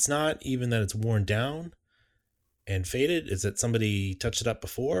 because it's not even that it's worn down and faded. It's that somebody touched it up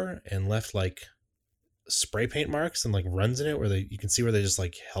before and left like spray paint marks and like runs in it where you can see where they just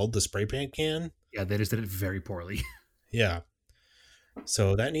like held the spray paint can. Yeah, they just did it very poorly. Yeah.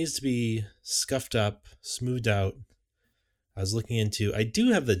 So that needs to be scuffed up, smoothed out. I was looking into, I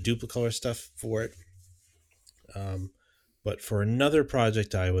do have the Duplicolor stuff for it. But for another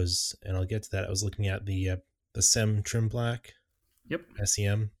project and I'll get to that, I was looking at the SEM Trim Black. Yep.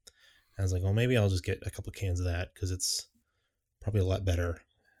 SEM. I was like, well, maybe I'll just get a couple cans of that because it's probably a lot better.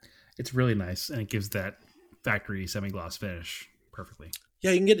 It's really nice, and it gives that factory semi-gloss finish perfectly.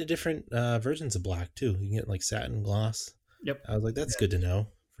 Yeah, you can get different versions of black too. You can get like satin gloss. Yep. I was like, that's good to know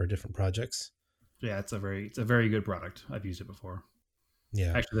for different projects. Yeah, it's a very good product. I've used it before.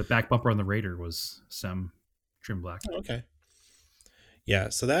 Yeah. Actually, the back bumper on the Raider was SEM Trim Black. Oh, okay. Yeah,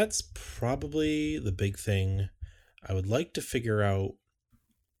 so that's probably the big thing. I would like to figure out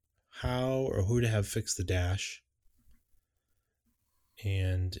how or who to have fix the dash.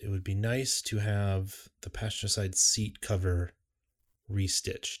 And it would be nice to have the passenger side seat cover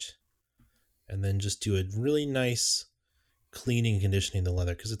restitched. And then just do a really nice cleaning and conditioning the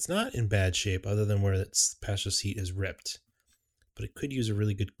leather. Because it's not in bad shape other than where its passenger seat is ripped. But it could use a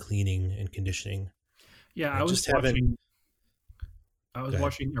really good cleaning and conditioning. Yeah, I was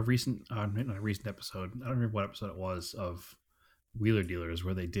watching a recent, not a recent episode. I don't remember what episode it was of Wheeler Dealers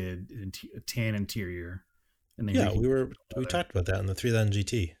where they did a tan interior. And we talked about that in the 3000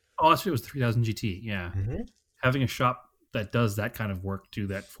 GT. Oh, that's it was 3000 GT. Yeah, Mm-hmm. Having a shop that does that kind of work, do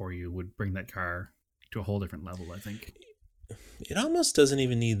that for you, would bring that car to a whole different level, I think. It almost doesn't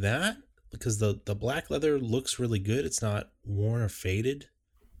even need that because the black leather looks really good. It's not worn or faded,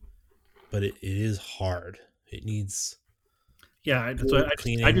 but it is hard. It needs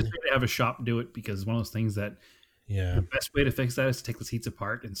cleaning. I just need to have a shop do it because it's one of those things that the best way to fix that is to take the seats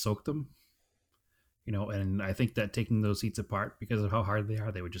apart and soak them. And I think that taking those seats apart because of how hard they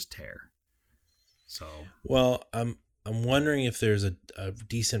are, they would just tear. So, well, I'm wondering if there's a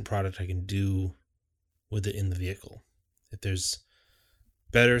decent product I can do with it in the vehicle. If there's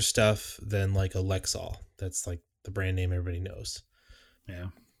better stuff than like a Lexol, that's like the brand name everybody knows. Yeah,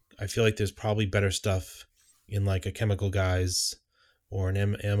 I feel like there's probably better stuff in like a Chemical Guys or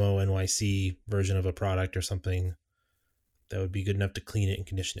an MO NYC version of a product or something that would be good enough to clean it and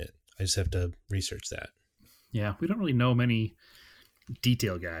condition it. I just have to research that. Yeah, we don't really know many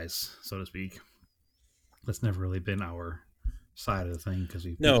detail guys, so to speak. That's never really been our side of the thing because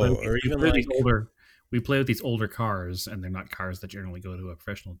we play with these older cars, and they're not cars that generally go to a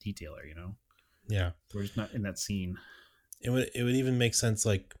professional detailer. Yeah, we're just not in that scene. It would even make sense,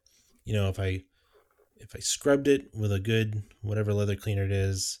 like if I scrubbed it with a good whatever leather cleaner it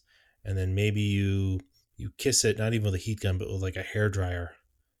is, and then maybe you kiss it, not even with a heat gun, but with like a hair dryer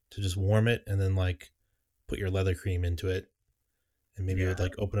to just warm it, and then like put your leather cream into it, and maybe it would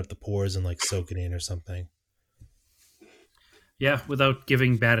like open up the pores and like soak it in or something. Yeah, without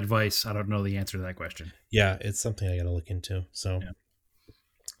giving bad advice, I don't know the answer to that question. Yeah, it's something I got to look into. So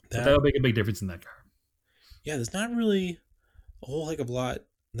that'll make a big difference in that car. Yeah, there's not really a whole heck of a lot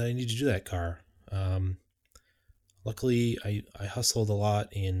that I need to do that car. Luckily, I hustled a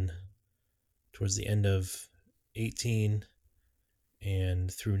lot towards the end of 18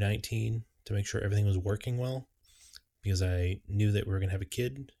 and through 19 to make sure everything was working well because I knew that we were going to have a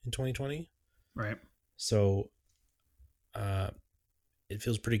kid in 2020. Right. So it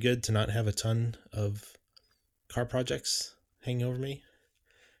feels pretty good to not have a ton of car projects hanging over me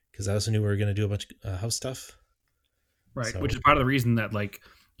because I also knew we were going to do a bunch of house stuff. Right, which is part of the reason that like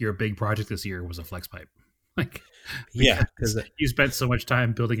your big project this year was a flex pipe. Because you spent so much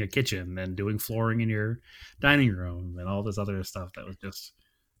time building a kitchen and doing flooring in your dining room and all this other stuff that was just,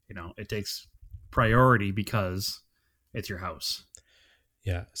 it takes priority because it's your house.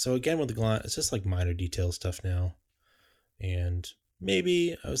 Yeah. So again, with the Galant, it's just like minor detail stuff now. And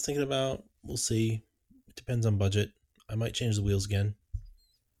maybe I was thinking about, we'll see. It depends on budget. I might change the wheels again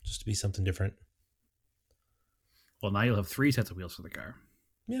just to be something different. Well, now you'll have 3 sets of wheels for the car.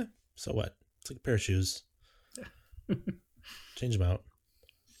 Yeah. So what? It's like a pair of shoes. Change them out.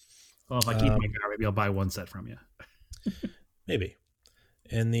 Well, if I keep my car, maybe I'll buy one set from you. Maybe.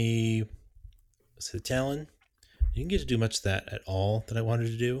 And the Talon, you didn't get to do much of that at all that I wanted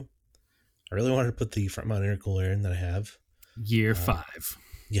to do. I really wanted to put the front mount intercooler in that I have. Year 5.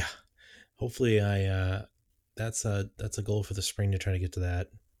 Yeah. Hopefully that's a goal for the spring to try to get to that.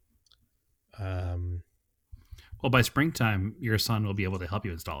 Well, by springtime, your son will be able to help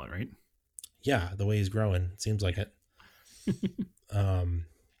you install it, right? Yeah, the way he's growing, it seems like it. I'll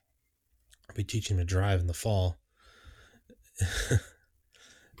be teaching him to drive in the fall.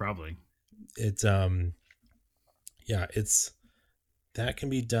 Probably. It's that can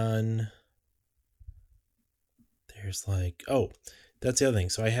be done. There's that's the other thing.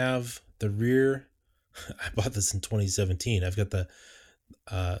 So I have the rear. I bought this in 2017. I've got the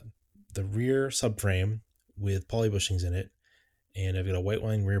rear subframe with poly bushings in it, and I've got a white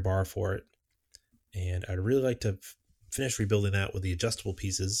line rear bar for it. And I'd really like to finish rebuilding that with the adjustable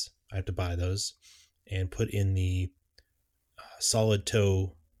pieces. I have to buy those and put in the solid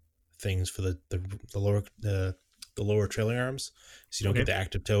toe things for the lower trailing arms, so you don't get the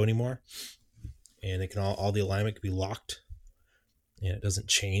active toe anymore. And it can all the alignment can be locked, and it doesn't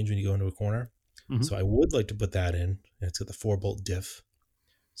change when you go into a corner. Mm-hmm. So I would like to put that in, and it's got the 4-bolt diff.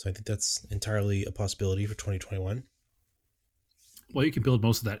 So I think that's entirely a possibility for 2021. Well, you can build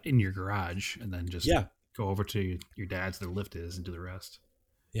most of that in your garage and then just go over to your dad's where the lift is and do the rest.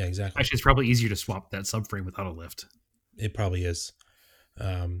 Yeah, exactly. Actually, it's probably easier to swap that subframe without a lift. It probably is.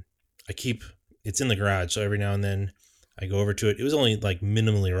 It's in the garage, so every now and then I go over to it. It was only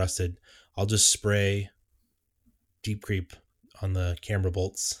minimally rusted. I'll just spray Deep Creep on the camber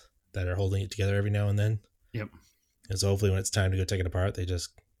bolts that are holding it together every now and then. Yep. And so hopefully when it's time to go take it apart, they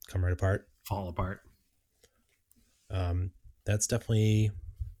just come right apart. Fall apart. That's definitely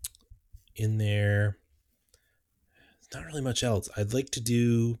in there. There's not really much else. I'd like to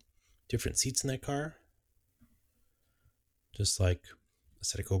do different seats in that car. Just like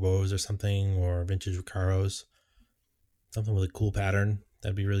Acetacobos or something, or vintage Recaros. Something with a cool pattern.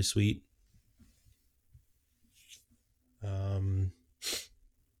 That'd be really sweet.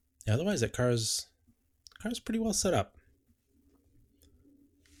 Otherwise that car's pretty well set up.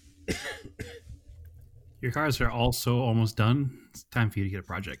 Your cars are also almost done. It's time for you to get a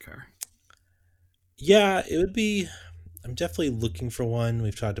project car. Yeah, it would be. I'm definitely looking for one.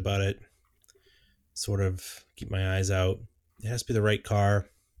 We've talked about it. Sort of keep my eyes out. It has to be the right car.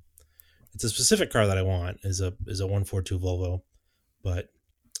 It's a specific car that I want. Is a 142 Volvo, but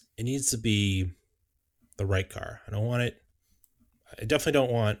it needs to be the right car. I definitely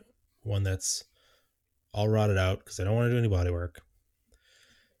don't want one that's all rotted out, because I don't want to do any body work.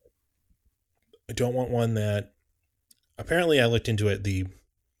 I don't want one that, apparently I looked into it, the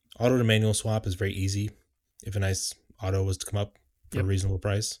auto to manual swap is very easy if a nice auto was to come up for a reasonable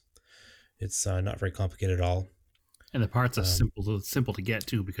price. It's not very complicated at all. And the parts are simple to get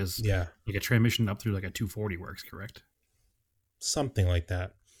too, because a transmission up through a 240 works, correct? Something like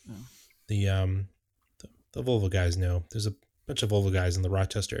that. Oh. The Volvo guys know. There's a bunch of Volvo guys in the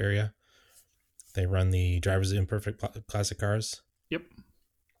Rochester area. They run the Drivers Imperfect classic cars. Yep.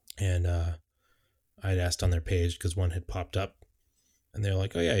 And I'd asked on their page because one had popped up, and they're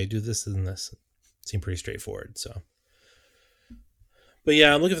like, "Oh yeah, you do this and this." It seemed pretty straightforward. So, but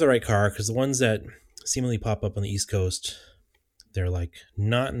yeah, I'm looking for the right car, because the ones that seemingly pop up on the East Coast, they're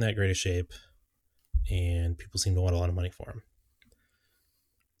not in that great a shape, and people seem to want a lot of money for them,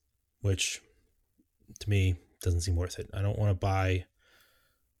 which to me doesn't seem worth it. I don't want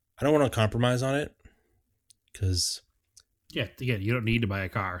to compromise on it, because you don't need to buy a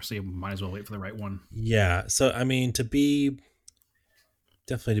car, so you might as well wait for the right one. Yeah. So, I mean, to be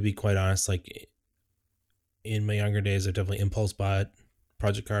quite honest, in my younger days, I definitely impulse bought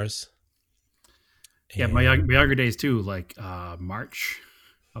project cars. Yeah, my younger days too, March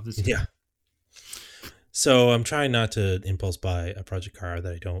of this year. Yeah. So I'm trying not to impulse buy a project car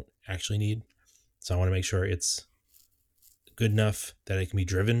that I don't actually need. So I want to make sure it's good enough that it can be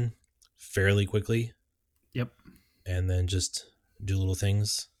driven fairly quickly. Yep. And then just do little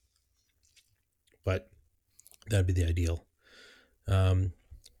things. But that'd be the ideal.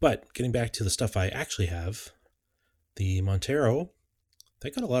 But getting back to the stuff I actually have, the Montero,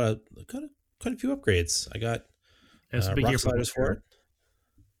 they got quite a few upgrades. I got rock sliders for it.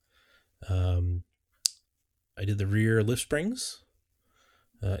 I did the rear lift springs.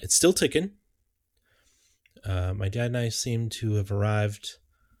 It's still ticking. My dad and I seem to have arrived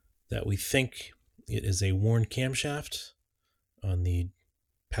that we think it is a worn camshaft on the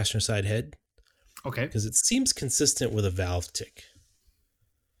passenger side head. Okay. Because it seems consistent with a valve tick.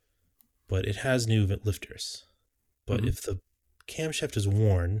 But it has new lifters. But if the camshaft is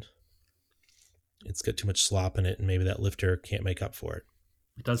worn, it's got too much slop in it, and maybe that lifter can't make up for it.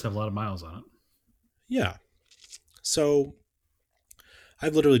 It does have a lot of miles on it. Yeah. So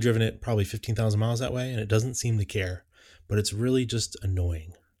I've literally driven it probably 15,000 miles that way, and it doesn't seem to care, but it's really just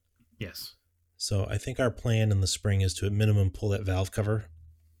annoying. Yes. So I think our plan in the spring is to at minimum pull that valve cover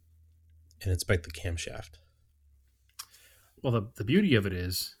and inspect the camshaft. Well, the beauty of it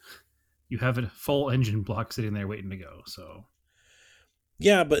is you have a full engine block sitting there waiting to go. So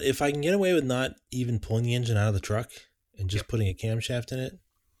yeah, but if I can get away with not even pulling the engine out of the truck and just putting a camshaft in it,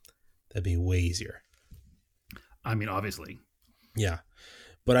 that'd be way easier. I mean, obviously. Yeah.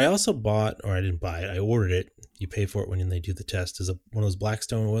 But I also bought, or I didn't buy it, I ordered it. You pay for it when they do the test. Is one of those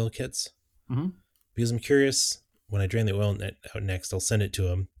Blackstone oil kits. Mm-hmm. Because I'm curious, when I drain the oil out next, I'll send it to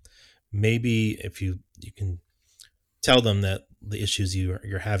them. Maybe if you can tell them that the issues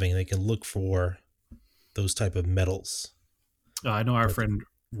you're having, they can look for those type of metals. I know our friend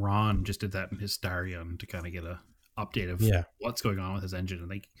Ron just did that in his Starion to kind of get a update of what's going on with his engine,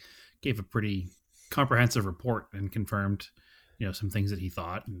 and they gave a pretty comprehensive report and confirmed, some things that he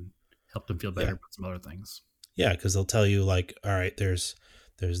thought and helped him feel better about some other things. Yeah, because they'll tell you like, all right, there's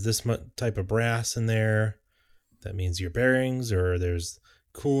this type of brass in there. That means your bearings, or there's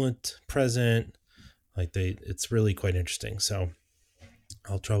coolant present. Like it's really quite interesting. So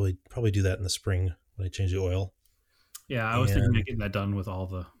I'll probably do that in the spring when I change the oil. Yeah, I was thinking of getting that done with all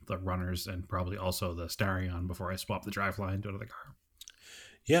the runners and probably also the Starion before I swap the driveline to another car.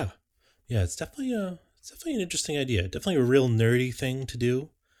 Yeah. Yeah, it's definitely an interesting idea. Definitely a real nerdy thing to do,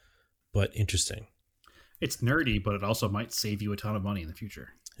 but interesting. It's nerdy, but it also might save you a ton of money in the future.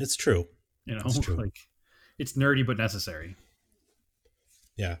 It's true. It's true. Like, it's nerdy but necessary.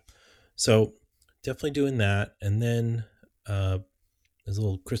 Yeah. So definitely doing that. And then as a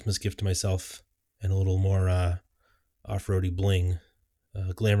little Christmas gift to myself and a little more off-roady bling,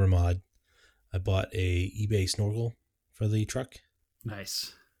 glamour mod, I bought a eBay snorkel for the truck.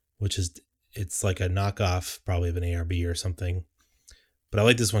 Nice. It's like a knockoff probably of an ARB or something. But I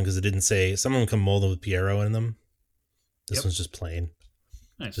like this one because it didn't say, some of them come molded with Piero in them. This one's just plain.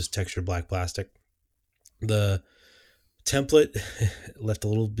 Nice. Just textured black plastic. The template left a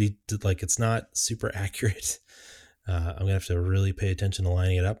little bit, like it's not super accurate. I'm going to have to really pay attention to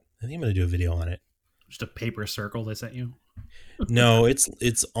lining it up. I think I'm going to do a video on it. Just a paper circle they sent you? No,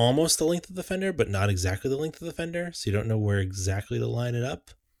 it's almost the length of the fender, but not exactly the length of the fender. So you don't know where exactly to line it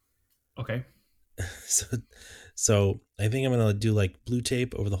up. Okay. So I think I'm going to do like blue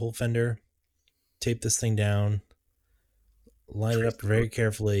tape over the whole fender, tape this thing down, line it up very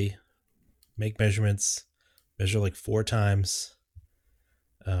carefully, make measurements, measure like 4 times,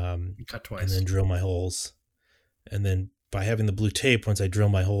 cut twice, and then drill my holes. And then by having the blue tape, once I drill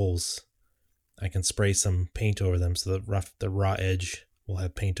my holes, I can spray some paint over them so the raw edge will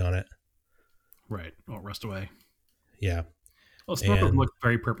have paint on it. Right. Won't rust away. Yeah. Well, snorkels look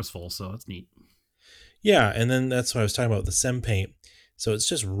very purposeful, so it's neat. Yeah, and then that's what I was talking about with the SEM paint. So it's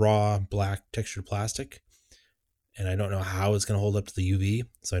just raw black textured plastic, and I don't know how it's going to hold up to the UV,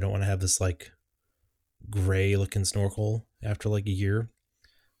 so I don't want to have this like gray looking snorkel after like a year.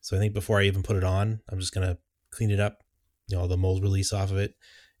 So I think before I even put it on, I'm just going to clean it up, the mold release off of it,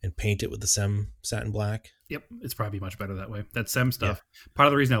 and paint it with the SEM satin black. Yep, it's probably much better that way. That SEM stuff, part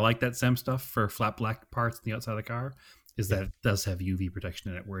of the reason I like that SEM stuff for flat black parts on the outside of the car is that it does have UV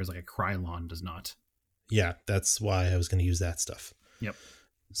protection in it, whereas like a Krylon does not. Yeah, that's why I was going to use that stuff. Yep.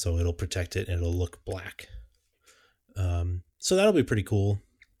 So it'll protect it and it'll look black. So that'll be pretty cool.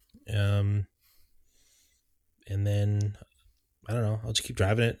 And then, I don't know, I'll just keep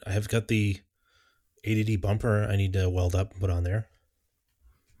driving it. I have got the 80D bumper I need to weld up and put on there.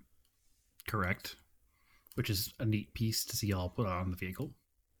 Correct. Which is a neat piece to see all put on the vehicle.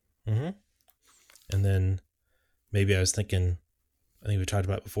 Mm-hmm. And then maybe I was thinking, I think we talked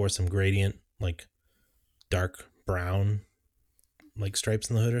about before, some gradient, like dark brown, like stripes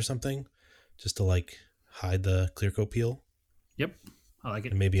in the hood or something, just to like hide the clear coat peel. Yep, I like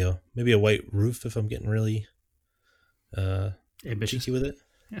it. And maybe a white roof if I'm getting really ambitious cheeky with it.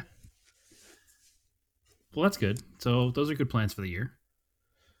 Yeah. Well, that's good. So those are good plans for the year.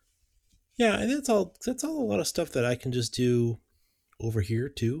 Yeah, and that's all a lot of stuff that I can just do over here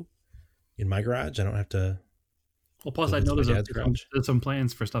too, in my garage. I don't have to. Well, plus I know there's some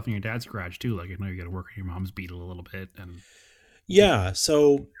plans for stuff in your dad's garage too. Like I know you got to work on your mom's Beetle a little bit, and yeah.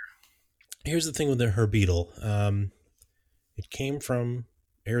 So here's the thing with her Beetle. It came from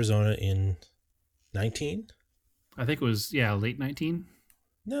Arizona in 19. I think it was late 19.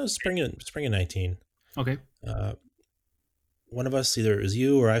 No, spring of 19. Okay. One of us, either it was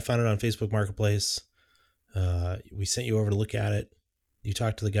you or I, found it on Facebook Marketplace. We sent you over to look at it. You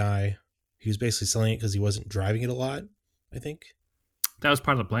talked to the guy. He was basically selling it because he wasn't driving it a lot, I think. That was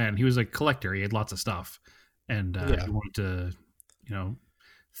part of the plan. He was a collector. He had lots of stuff, and Yeah. he wanted to,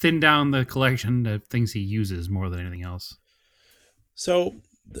 thin down the collection of things he uses more than anything else. So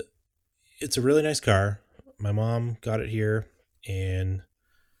it's a really nice car. My mom got it here, and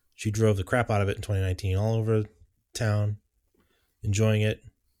she drove the crap out of it in 2019 all over town, enjoying it,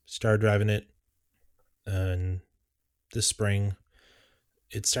 started driving it, and this spring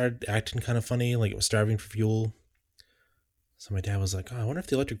it started acting kind of funny, like it was starving for fuel. So my dad was like, I wonder if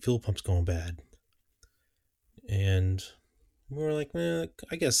the electric fuel pump's going bad. And we were like,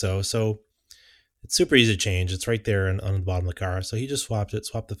 I guess so. So it's super easy to change. It's right there on the bottom of the car. So he just swapped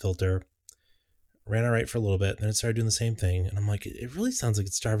the filter, ran all right for a little bit, then it started doing the same thing. And I'm like, it really sounds like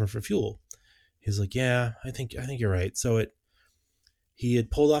it's starving for fuel. He's like, yeah, I think you're right. So he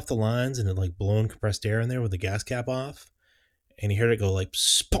had pulled off the lines and had like blown compressed air in there with the gas cap off. And he heard it go like,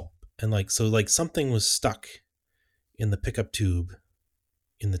 spop. And like, so like something was stuck in the pickup tube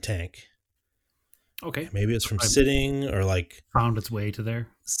in the tank. Okay. Maybe it's from sitting or like found its way to there.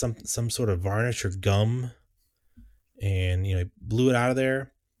 Some sort of varnish or gum. And, blew it out of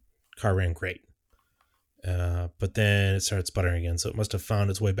there. Car ran great. But then it started sputtering again. So it must have found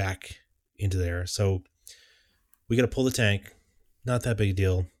its way back into there. So we got to pull the tank. Not that big a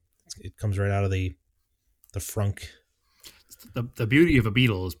deal. It comes right out of the frunk. The beauty of a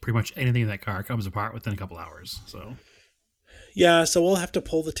Beetle is pretty much anything in that car comes apart within a couple hours. So yeah, so we'll have to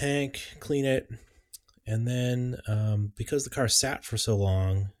pull the tank, clean it, and then because the car sat for so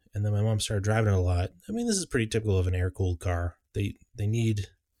long, and then my mom started driving it a lot. I mean, this is pretty typical of an air-cooled car. The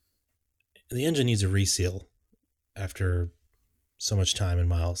engine needs a reseal after so much time and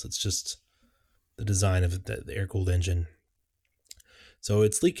miles. It's just the design of the air-cooled engine. So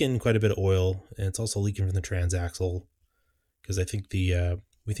it's leaking quite a bit of oil, and it's also leaking from the transaxle because I think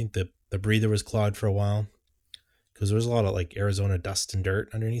we think the breather was clogged for a while because there was a lot of like Arizona dust and dirt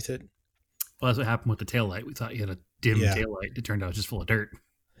underneath it. Well, that's what happened with the taillight. We thought you had a dim taillight. It turned out it was just full of dirt.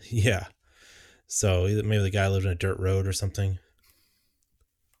 Yeah. So maybe the guy lived on a dirt road or something.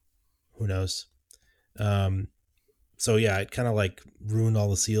 Who knows? So yeah, it kind of like ruined all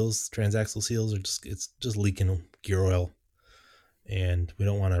the seals. Transaxle seals it's just leaking gear oil. And we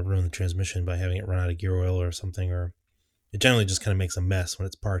don't want to ruin the transmission by having it run out of gear oil or something, or it generally just kind of makes a mess when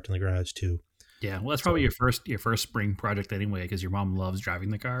it's parked in the garage too. Yeah, well, that's probably your first spring project anyway, because your mom loves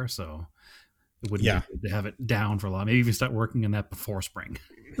driving the car, so it wouldn't be good to have it down for a while. Maybe even start working on that before spring.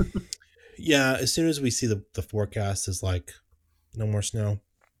 Yeah, as soon as we see the forecast is like no more snow,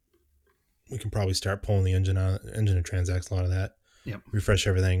 we can probably start pulling the engine and transaxle out of that. Yep. Refresh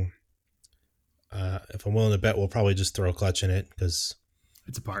everything. If I'm willing to bet, we'll probably just throw a clutch in it because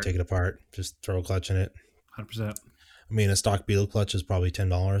it's apart. Take it apart. Just throw a clutch in it. 100%. I mean, a stock Beetle clutch is probably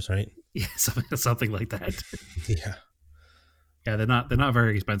 $10, right? Yeah, something like that. Yeah. Yeah, they're not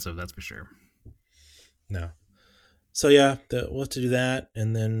very expensive, that's for sure. No. So yeah, we'll have to do that,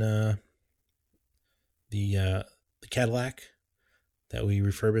 and then the Cadillac that we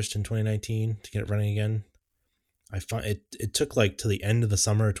refurbished in 2019 to get it running again. I found it took like to the end of the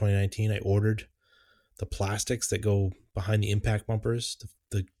summer of 2019. I ordered the plastics that go behind the impact bumpers,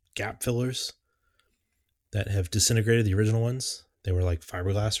 the gap fillers that have disintegrated the original ones. They were like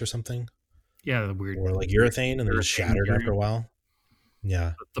fiberglass or something. Yeah, the weird. Or like urethane, and they just shattered after a while.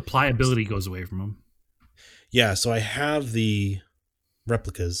 Yeah. The pliability goes away from them. Yeah, so I have the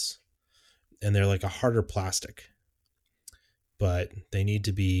replicas, and they're like a harder plastic. But they need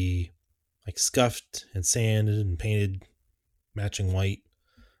to be like scuffed and sanded and painted matching white.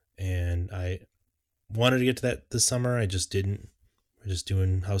 And I wanted to get to that this summer. I just didn't. We're just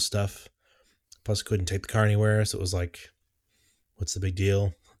doing house stuff. Plus, I couldn't take the car anywhere. So it was like, what's the big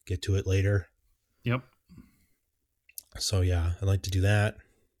deal? Get to it later. Yep. So yeah, I'd like to do that.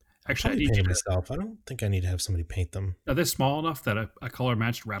 Actually, I need paint myself. I don't think I need to have somebody paint them. Are they small enough that a color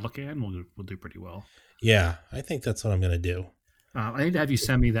matched rattle can will do pretty well? Yeah, I think that's what I'm going to do. I need to have you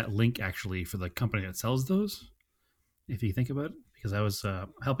send me that link actually for the company that sells those, if you think about it, because I was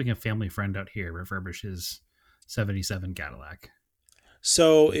helping a family friend out here refurbish his 77 Cadillac.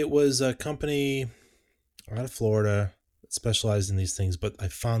 So it was a company out of Florida that specialized in these things, but I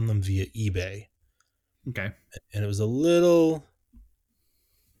found them via eBay. Okay. And it was a little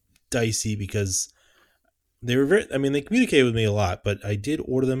dicey because they were they communicated with me a lot, but I did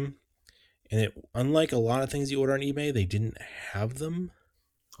order them. And unlike a lot of things you order on eBay, they didn't have them.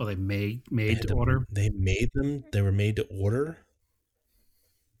 Oh, they made to order? They made them. They were made to order.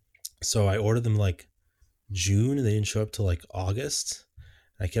 So I ordered them like June, and they didn't show up till like August.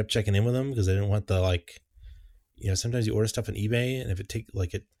 I kept checking in with them because I didn't want the sometimes you order stuff on eBay, and if it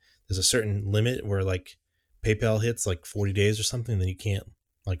there's a certain limit where like PayPal hits like 40 days or something, then you can't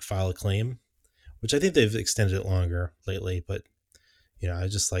like file a claim, which I think they've extended it longer lately. But I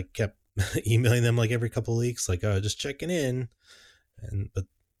just like kept emailing them like every couple of weeks, like, oh, just checking in, but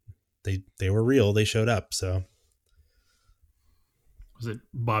they were real. They showed up. So was it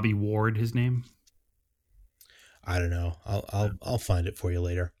Bobby Ward? His name? I don't know. I'll find it for you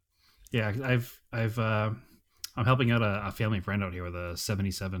later. Yeah, I'm helping out a family friend out here with a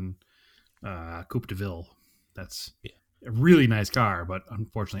 '77 Coupe de Ville. That's a really nice car, but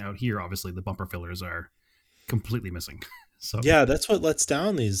unfortunately out here, obviously the bumper fillers are completely missing. So yeah, that's what lets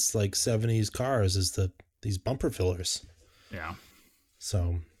down these like 70s cars is these bumper fillers. Yeah.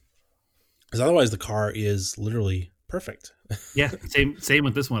 So, because otherwise the car is literally perfect. Yeah, same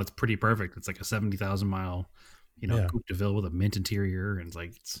with this one. It's pretty perfect. It's like a 70,000 mile, Coupe de Ville with a mint interior, and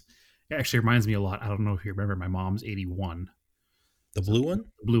it actually reminds me a lot. I don't know if you remember my mom's 81. The blue one?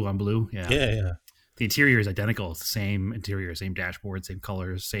 Blue on blue, yeah. Yeah. The interior is identical. It's the same interior, same dashboard, same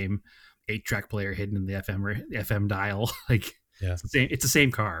colors, same 8-track player hidden in the FM dial. Like, yeah, it's the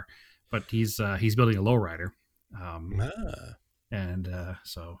same car, but he's building a lowrider. And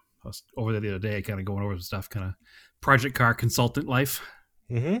so I was over there the other day, kind of going over some stuff, kind of project car consultant life,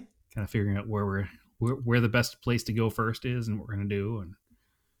 kind of figuring out where the best place to go first is and what we're gonna do. And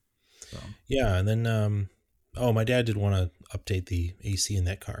so yeah, and then my dad did want to update the AC in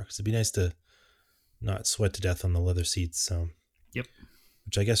that car because it'd be nice to not sweat to death on the leather seats. So yep.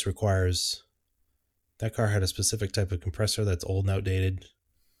 Which I guess requires, that car had a specific type of compressor that's old and outdated.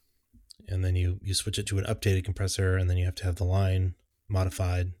 And then you switch it to an updated compressor, and then you have to have the line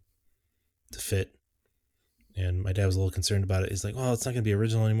modified to fit. And my dad was a little concerned about it. He's like, "Oh, it's not going to be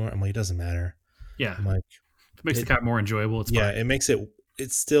original anymore." I'm like, "It doesn't matter." Yeah. I'm like, it makes the car more enjoyable. It's fine. It makes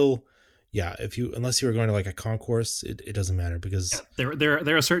it's still, unless you were going to like a concourse, it doesn't matter because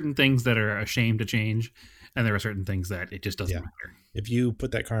there are certain things that are a shame to change, and there are certain things that it just doesn't matter. If you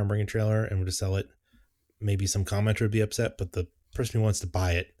put that car in bring a trailer and were to sell it, maybe some commenter would be upset, but the person who wants to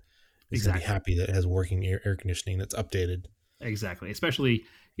buy it is going to be happy that it has working air conditioning that's updated. Exactly. Especially,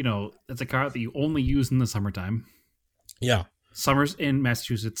 it's a car that you only use in the summertime. Yeah. Summers in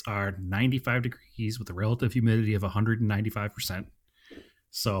Massachusetts are 95 degrees with a relative humidity of 195%.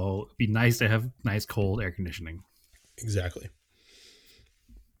 So it'd be nice to have nice cold air conditioning. Exactly.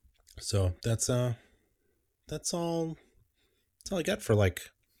 So that's all I got for like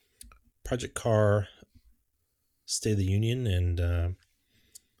Project Car State of the Union and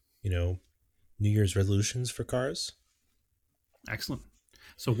New Year's resolutions for cars. Excellent.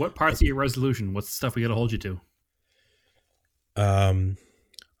 So what parts of your resolution? What's the stuff we got to hold you to? How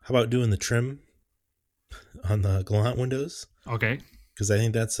about doing the trim on the Galant windows? Okay. Because I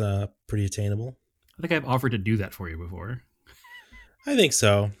think that's pretty attainable. I think I've offered to do that for you before. I think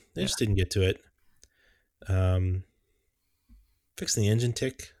so. I just didn't get to it. Fixing the engine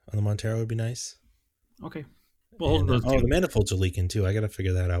tick on the Montero would be nice. Okay. Well, the manifolds are leaking too. I got to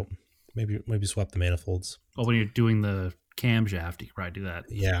figure that out. Maybe swap the manifolds. Well, when you're doing the camshaft, you can probably do that.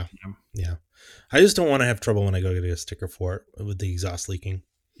 Yeah. I just don't want to have trouble when I go get a sticker for it with the exhaust leaking.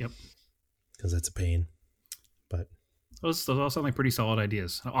 Yep. Because that's a pain. But those all sound like pretty solid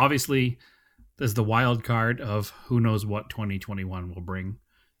ideas. Obviously, there's the wild card of who knows what 2021 will bring.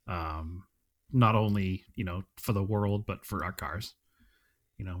 Not only, for the world, but for our cars.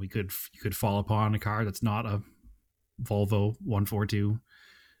 You could fall upon a car that's not a Volvo 142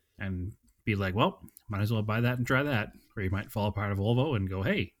 and be like, well, might as well buy that and try that. Or you might fall apart a Volvo and go,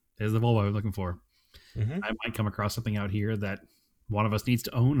 hey, there's the Volvo I'm looking for. Mm-hmm. I might come across something out here that one of us needs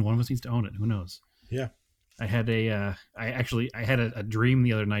to own and one of us needs to own it. Who knows? Yeah. I had I had a dream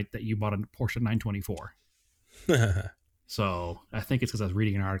the other night that you bought a Porsche 924. So I think it's because I was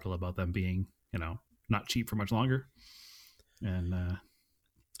reading an article about them being, not cheap for much longer. And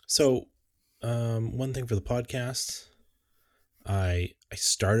so one thing for the podcast, I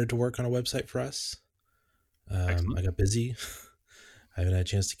started to work on a website for us. I got busy. I haven't had a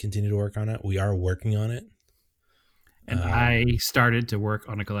chance to continue to work on it. We are working on it. And I started to work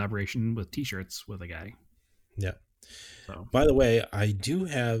on a collaboration with t-shirts with a guy. Yeah. So, by the way, I do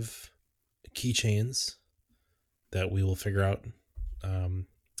have keychains that we will figure out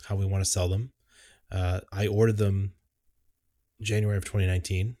how we want to sell them. I ordered them January of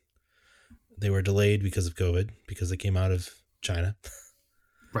 2019. They were delayed because of COVID, because they came out of China.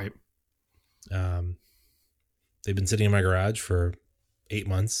 Right. They've been sitting in my garage for 8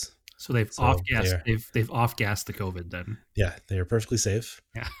 months. So they've off-gassed the COVID then. Yeah, they are perfectly safe.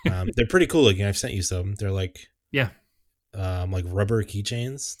 Yeah. They're pretty cool looking. I've sent you some. They're like like rubber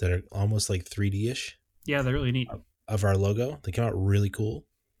keychains that are almost like 3D-ish. Yeah, they're really neat. Of our logo. They came out really cool.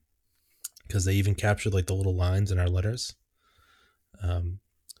 because they even captured like the little lines in our letters.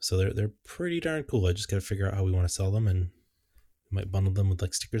 So they're pretty darn cool. I just got to figure out how we want to sell them, and we might bundle them with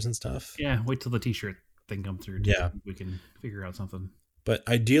like stickers and stuff. Yeah, wait till the t-shirt thing comes through. Yeah, we can figure out something. But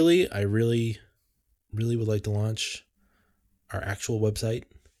ideally, I really would like to launch our actual website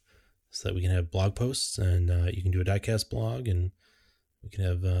so that we can have blog posts, and you can do a diecast blog, and we can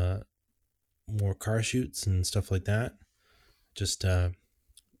have more car shoots and stuff like that. Just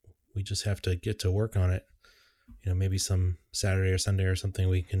we just have to get to work on it. Maybe some Saturday or Sunday or something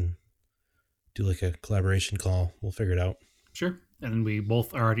we can do like a collaboration call. We'll figure it out. Sure. And we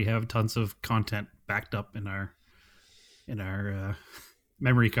both already have tons of content backed up in our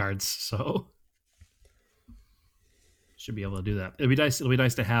memory cards, so should be able to do that. It'll be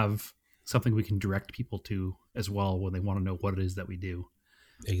nice to have something we can direct people to as well when they want to know what it is that we do.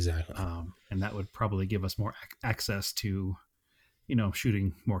 Exactly. And that would probably give us more access to,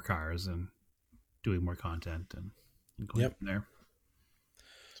 shooting more cars and doing more content and going from there.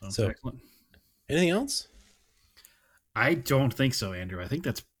 So excellent. Anything else? I don't think so, Andrew. I think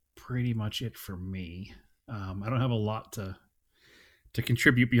that's pretty much it for me. I don't have a lot to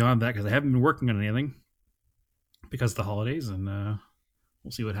contribute beyond that because I haven't been working on anything because of the holidays, and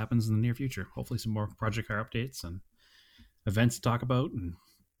we'll see what happens in the near future. Hopefully some more Project Car updates and events to talk about. And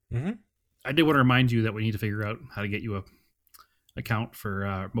I did want to remind you that we need to figure out how to get you a account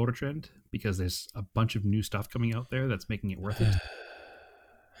for Motor Trend, because there's a bunch of new stuff coming out there that's making it worth it.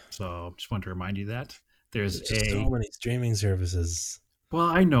 So just wanted to remind you that there's so many streaming services. Well,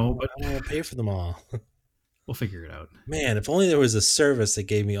 I know, but I don't want to pay for them all. We'll figure it out. Man, if only there was a service that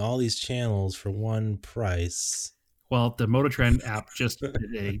gave me all these channels for one price. Well, the Motor Trend app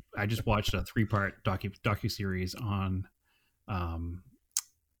I just watched a 3-part docu-series on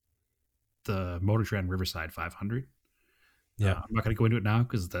the Motor Trend Riverside 500. Yeah. I'm not going to go into it now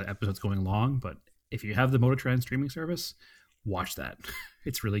because the episode's going long, but if you have the Motor Trend streaming service, watch that.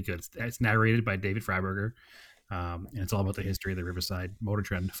 It's really good. It's narrated by David Freiberger, and it's all about the history of the Riverside Motor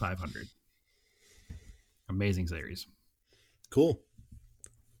Trend 500. Amazing series. Cool.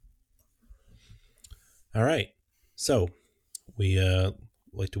 All right. So we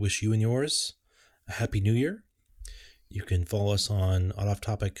like to wish you and yours a happy new year. You can follow us on Auto Off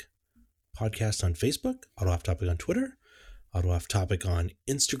Topic Podcast on Facebook, Auto Off Topic on Twitter, Auto Off Topic on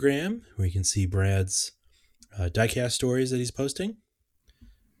Instagram, where you can see Brad's diecast stories that he's posting.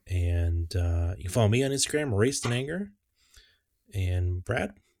 And you can follow me on Instagram, Raced in Anger. And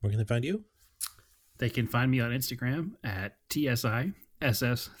Brad, where can they find you? They can find me on Instagram at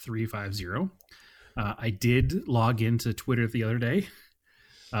TSISS350. I did log into Twitter the other day.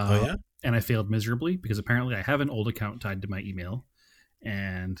 And I failed miserably because apparently I have an old account tied to my email,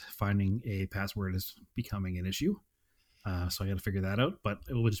 and finding a password is becoming an issue. So I got to figure that out, but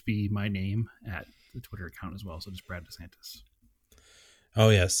it will just be my name at the Twitter account as well. So just Brad DeSantis. Oh,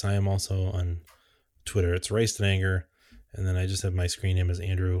 yes. I am also on Twitter. It's Raced in Anger. And then I just have my screen name as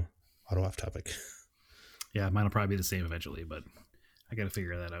Andrew Auto Off Topic. Yeah, mine will probably be the same eventually, but I got to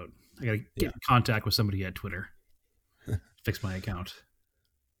figure that out. I got to get in contact with somebody at Twitter. Fix my account.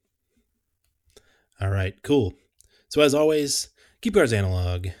 All right, cool. So as always, keep cars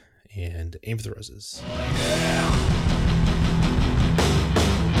analog and aim for the roses.